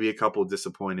 but maybe a couple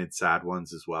disappointed, sad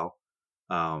ones as well.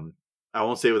 I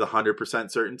won't say with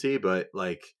 100% certainty, but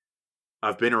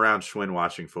I've been around Schwinn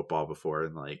watching football before,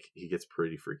 and he gets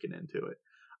pretty freaking into it.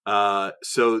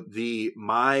 So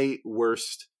my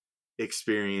worst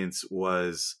experience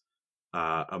was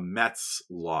a Mets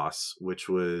loss, which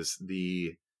was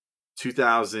the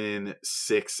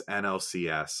 2006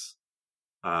 NLCS,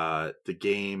 the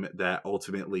game that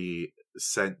ultimately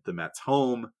sent the Mets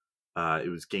home. It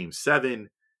was Game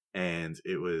 7, and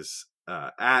it was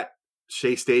at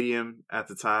Shea Stadium at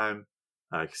the time.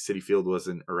 Citi Field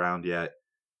wasn't around yet,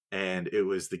 and it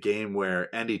was the game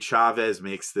where Andy Chavez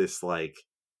makes this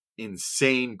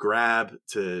insane grab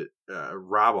to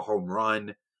rob a home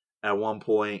run at one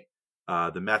point.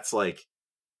 The Mets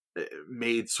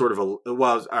made sort of all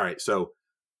right, so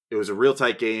it was a real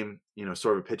tight game,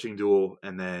 sort of a pitching duel,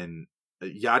 and then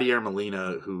Yadier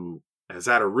Molina, who has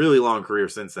had a really long career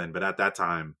since then, but at that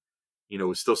time,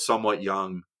 was still somewhat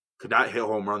young, could not hit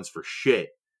home runs for shit,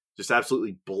 just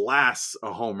absolutely blasts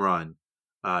a home run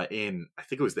in, I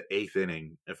think it was the 8th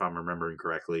inning, if I'm remembering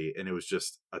correctly. And it was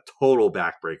just a total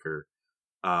backbreaker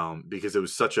because it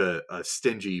was such a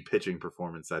stingy pitching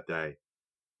performance that day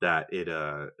that it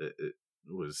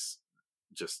was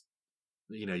just,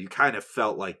 you kind of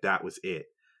felt like that was it.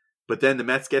 But then the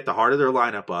Mets get the heart of their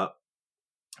lineup up,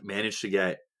 managed to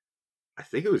get, I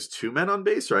think it was 2 men on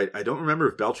base, right? I don't remember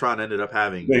if Beltran ended up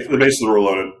having... The bases were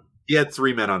loaded. He had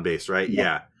 3 men on base, right?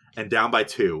 Yeah. And down by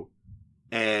 2.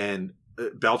 And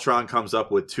Beltran comes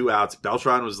up with 2 outs.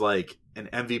 Beltran was an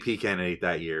MVP candidate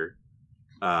that year.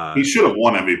 He should have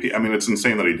won MVP. I mean, it's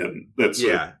insane that he didn't.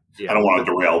 I don't want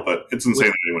to derail, but it's insane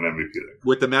that he won MVP.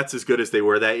 With the Mets as good as they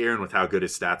were that year and with how good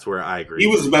his stats were, I agree. He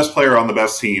was the best player on the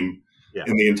best team.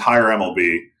 in the entire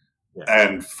MLB,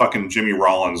 and fucking Jimmy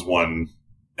Rollins won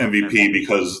MVP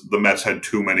because the Mets had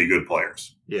too many good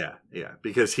players. Yeah,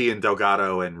 because he and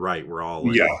Delgado and Wright were all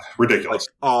ridiculous.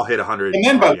 All hit 100. And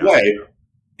then, by the way,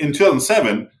 in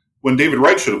 2007, when David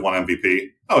Wright should have won MVP,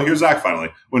 here's Zach finally.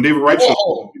 When David Wright should have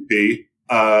won MVP,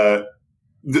 I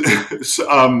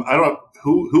don't know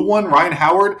who won, Ryan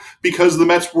Howard, because the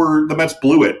Mets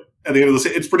blew it at the end of the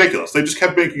season. It's ridiculous. They just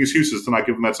kept making excuses to not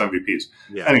give the Mets MVPs.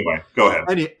 Yeah. Anyway, go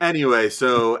ahead. Anyway,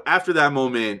 so after that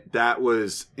moment, that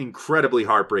was incredibly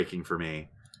heartbreaking for me.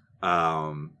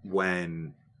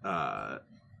 When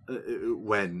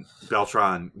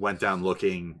Beltran went down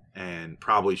looking and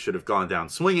probably should have gone down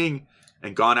swinging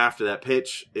and gone after that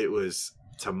pitch, it was,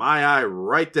 to my eye,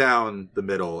 right down the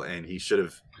middle, and he should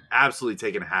have absolutely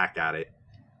taken a hack at it.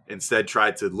 Instead,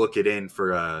 tried to look it in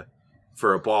for a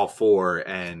ball 4,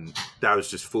 and that was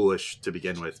just foolish to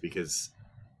begin with, because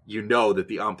you know that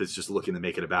the ump is just looking to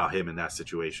make it about him in that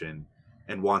situation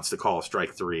and wants to call a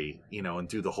strike 3, and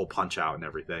do the whole punch out and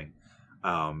everything,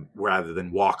 rather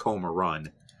than walk home or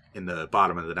run in the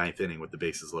bottom of the 9th inning with the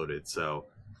bases loaded. So,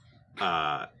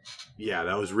 that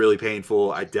was really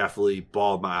painful. I definitely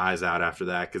bawled my eyes out after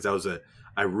that, because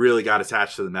I really got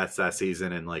attached to the Mets that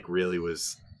season and really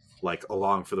was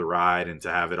along for the ride, and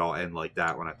to have it all end like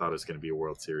that when I thought it was going to be a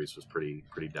World Series was pretty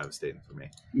devastating for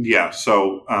me. Yeah.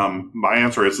 So my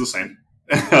answer is the same.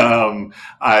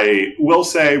 I will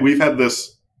say we've had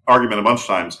this argument a bunch of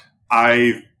times.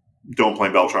 I don't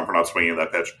blame Beltran for not swinging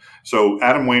that pitch. So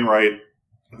Adam Wainwright,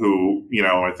 who,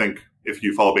 I think if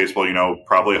you follow baseball,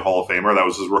 probably a Hall of Famer. That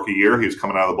was his rookie year. He was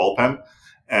coming out of the bullpen,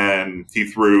 and he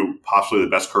threw possibly the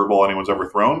best curveball anyone's ever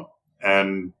thrown.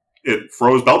 And it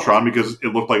froze Beltran because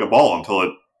it looked like a ball until it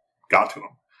got to him.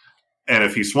 And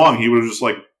if he swung, he would have just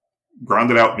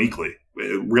grounded out meekly.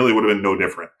 It really would have been no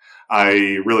different.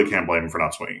 I really can't blame him for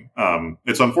not swinging.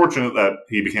 It's unfortunate that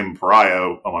he became a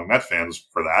pariah among Mets fans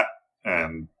for that.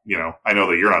 And, I know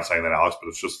that you're not saying that, Alex, but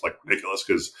it's just ridiculous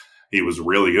because he was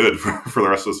really good for the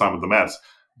rest of the time with the Mets.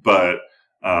 But,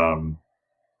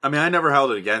 I never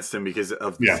held it against him because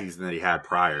of the season that he had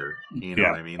prior. You know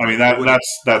what I mean?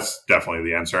 That's definitely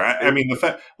the answer. The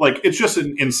fact, it's just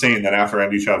insane that after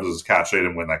Andy Chavez's catch, they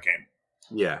didn't win that game.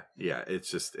 Yeah.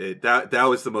 It's just that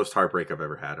was the most heartbreak I've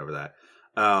ever had over that.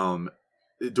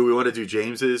 Do we want to do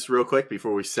James's real quick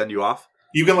before we send you off?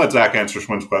 You can let Zach answer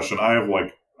Schwinn's question. I have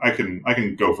I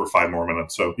can go for 5 more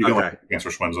minutes, so you can let answer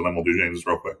Schwinn's, and then we'll do James's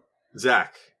real quick.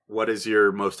 Zach, what is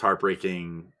your most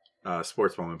heartbreaking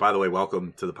sports moment? By the way,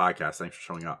 welcome to the podcast. Thanks for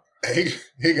showing up. Hey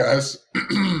guys.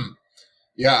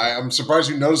 I'm surprised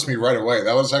you noticed me right away.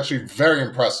 That was actually very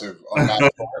impressive on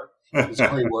that part. It's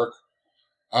great work.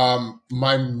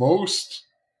 My most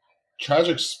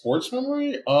tragic sports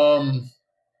memory,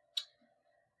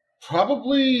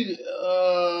 probably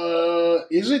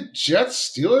is it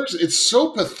Jets Steelers? It's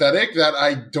so pathetic that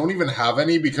I don't even have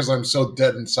any because I'm so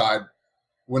dead inside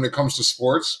when it comes to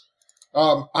sports.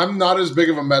 I'm not as big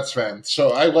of a Mets fan,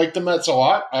 so I like the Mets a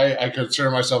lot. I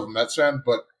consider myself a Mets fan,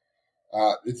 but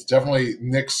it's definitely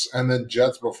Knicks and then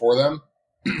Jets before them.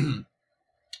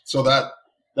 So that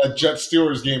Jets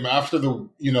Steelers game after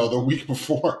the week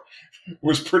before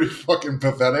was pretty fucking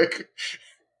pathetic.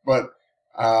 But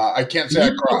I can't say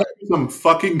I cried. Some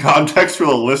fucking context for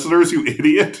the listeners, you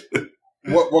idiot.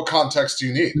 What context do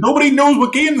you need? Nobody knows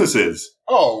what game this is.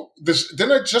 Oh,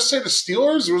 didn't I just say the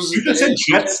Steelers? You just said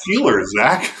Jets Steelers,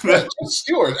 Zach. Yeah,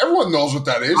 Steelers. Everyone knows what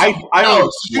that is. I don't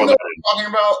know what I'm talking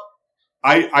about.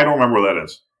 I don't remember what that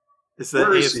is. It's the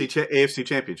AFC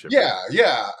Championship. Yeah.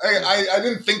 I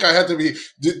didn't think I had to be.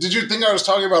 Did you think I was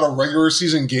talking about a regular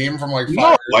season game from 5 years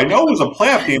ago? I know it was a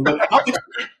playoff game, but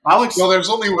Alex. No, there's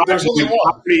only one,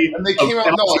 and they came out.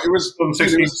 No, it was from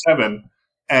 16-7.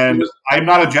 And I'm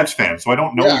not a Jets fan, so I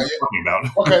don't know what you're talking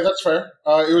about. Okay, that's fair.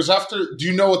 It was after. Do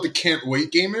you know what the can't wait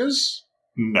game is?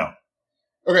 No.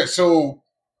 Okay, so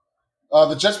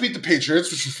the Jets beat the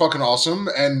Patriots, which was fucking awesome,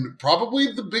 and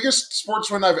probably the biggest sports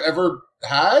win I've ever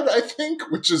had, I think,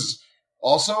 which is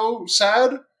also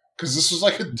sad because this was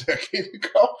a decade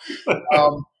ago.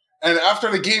 And after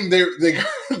the game, they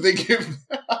give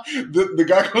the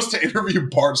guy goes to interview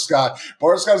Bart Scott.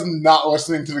 Bart Scott's not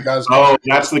listening to the guy's. Oh,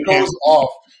 that's the goes off.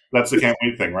 That's the can't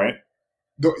wait thing, right?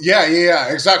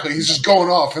 Yeah, exactly. He's just going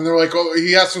off, and they're like, "Oh,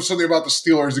 he asked him something about the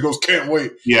Steelers." He goes, "Can't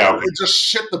wait." Yeah, okay. It just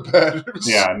shit the bed.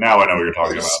 Now I know what you're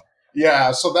talking about.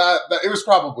 Yeah, so that it was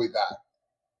probably that.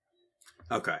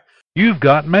 Okay, you've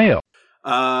got mail.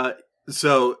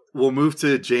 So we'll move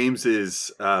to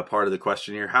James's part of the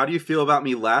question here. How do you feel about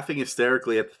me laughing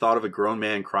hysterically at the thought of a grown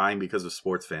man crying because of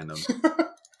sports fandom?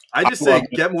 I just say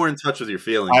get more in touch with your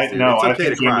feelings, dude. It's okay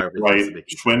to cry over right.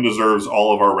 Schwinn deserves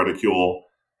all of our ridicule.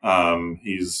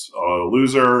 He's a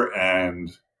loser, and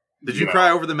did you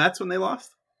cry over the Mets when they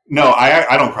lost? No,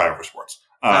 I don't cry over sports.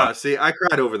 See, I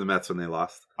cried over the Mets when they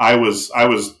lost. I was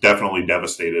definitely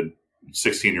devastated.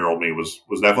 16-year-old me was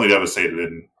definitely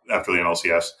devastated after the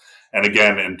NLCS, and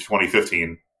again in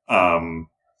 2015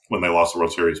 when they lost the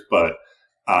World Series. But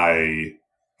I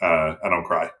don't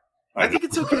cry. I think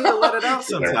it's okay to let it out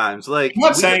sometimes. Like, I'm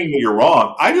not saying that you're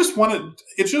wrong. I just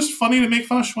it's just funny to make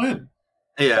fun of Schwinn.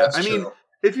 Yeah, That's I mean, true.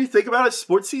 if you think about it,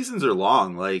 sports seasons are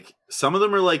long. Like, some of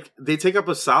them are like, they take up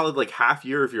a solid like half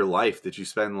year of your life that you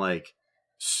spend like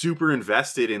super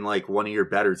invested in like one of your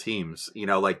better teams. You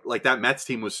know, like that Mets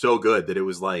team was so good that it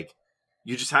was like,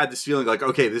 you just had this feeling like,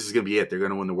 okay, this is going to be it. They're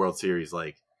going to win the World Series.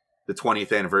 Like, the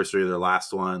 20th anniversary of their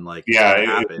last one. Like, yeah,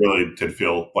 it really did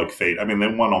feel like fate. I mean, they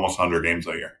won almost 100 games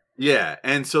that year. Yeah,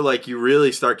 and so like you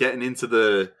really start getting into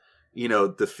the, you know,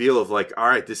 the feel of like, all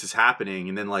right, this is happening,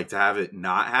 and then like to have it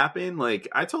not happen, like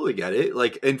I totally get it.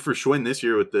 Like, and for Schwinn this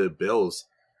year with the Bills,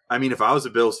 I mean, if I was a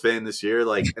Bills fan this year,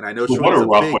 like, and I know Schwinn what a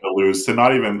rough way to lose, to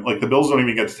not even like the Bills don't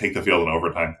even get to take the field in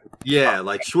overtime. Yeah,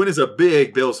 like Schwinn is a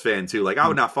big Bills fan too. Like, I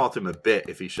would not fault him a bit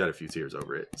if he shed a few tears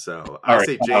over it. So I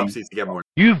say James needs to get more.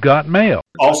 You've got mail.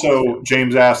 Also,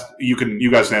 James asked, you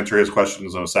guys can answer his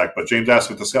questions in a sec, but James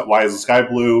asked why is the sky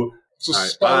blue?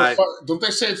 It's don't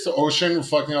they say it's the ocean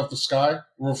reflecting off the sky?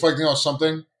 Reflecting off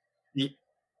something? The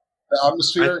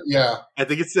atmosphere? Yeah. I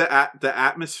think it's the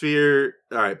atmosphere.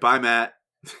 All right, bye, Matt.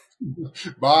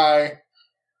 Bye.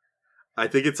 I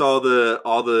think it's all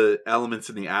the elements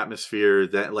in the atmosphere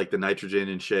that like the nitrogen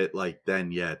and shit. Like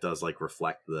then, yeah, it does like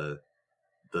reflect the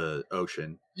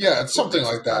ocean. Yeah, it's something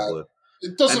like that.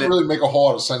 It doesn't really make a whole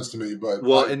lot of sense to me, but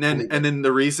and then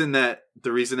the reason that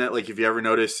like if you ever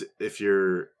notice if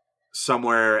you're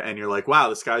somewhere and you're like, wow,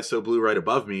 the sky's so blue right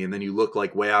above me, and then you look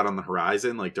like way out on the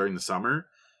horizon like during the summer,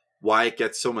 why it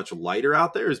gets so much lighter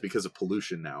out there is because of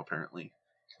pollution now apparently.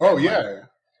 Oh, and, yeah. like,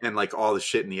 and like all the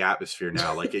shit in the atmosphere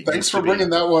now. Like, Thanks for bringing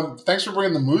that one. Thanks for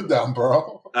bringing the mood down,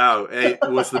 bro. Oh, hey,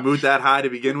 was the mood that high to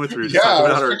begin with? Yeah,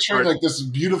 I was picturing like this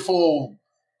beautiful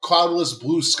cloudless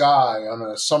blue sky on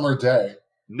a summer day.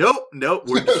 Nope.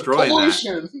 We're destroying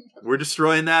that. We're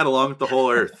destroying that along with the whole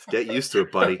earth. Get used to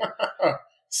it, buddy.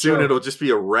 Soon it'll just be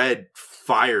a red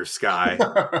fire sky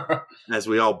as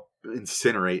we all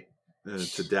incinerate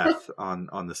to death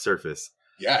on the surface.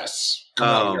 Yes. Come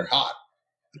on, you're hot.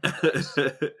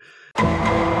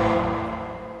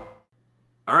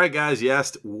 All right, guys, you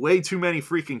asked way too many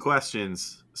freaking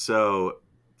questions, so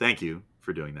thank you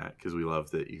for doing that, because we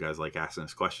love that you guys like asking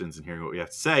us questions and hearing what we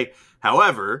have to say.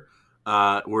 However,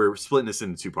 we're splitting this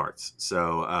into two parts,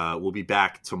 so we'll be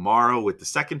back tomorrow with the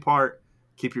second part.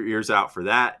 Keep your ears out for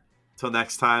that. Till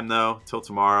next time, though, till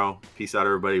tomorrow, peace out,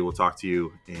 everybody. We'll talk to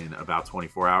you in about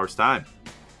 24 hours time.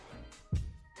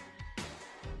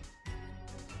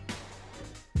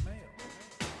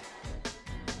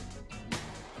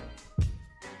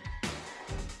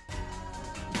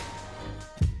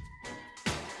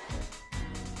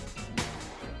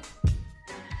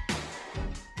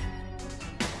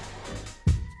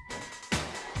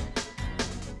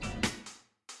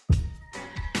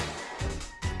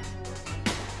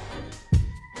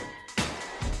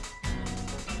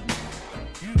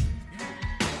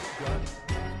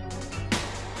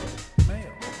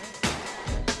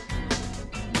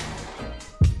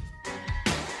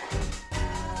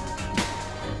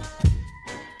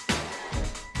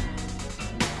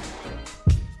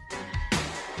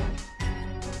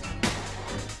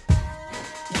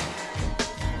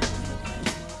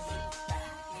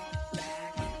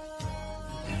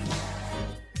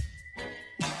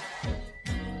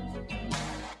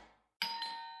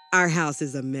 Our house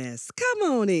is a mess.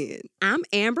 Come on in. I'm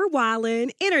Amber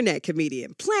Wallen, internet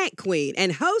comedian, plant queen,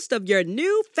 and host of your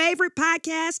new favorite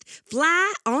podcast,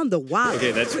 Fly on the Wallen.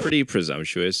 Okay, that's pretty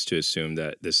presumptuous to assume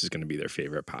that this is going to be their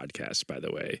favorite podcast, by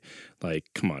the way. Like,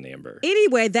 come on, Amber.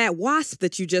 Anyway, that wasp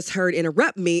that you just heard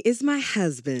interrupt me is my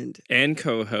husband. And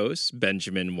co-host,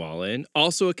 Benjamin Wallen,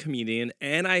 also a comedian,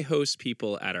 and I host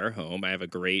people at our home. I have a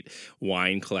great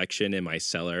wine collection in my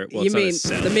cellar. Well, you mean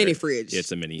the mini fridge? Yeah,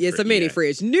 it's a mini fridge. It's a mini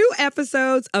fridge. New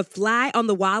episodes of Fly on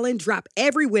the Wallen drop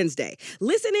every Wednesday.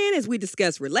 Listen in as we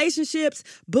discuss relationships,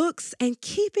 books, and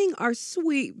keeping our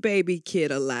sweet baby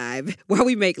kid alive while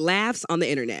we make laughs on the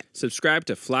internet. Subscribe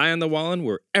to Fly on the Wallen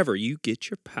wherever you get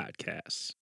your podcasts.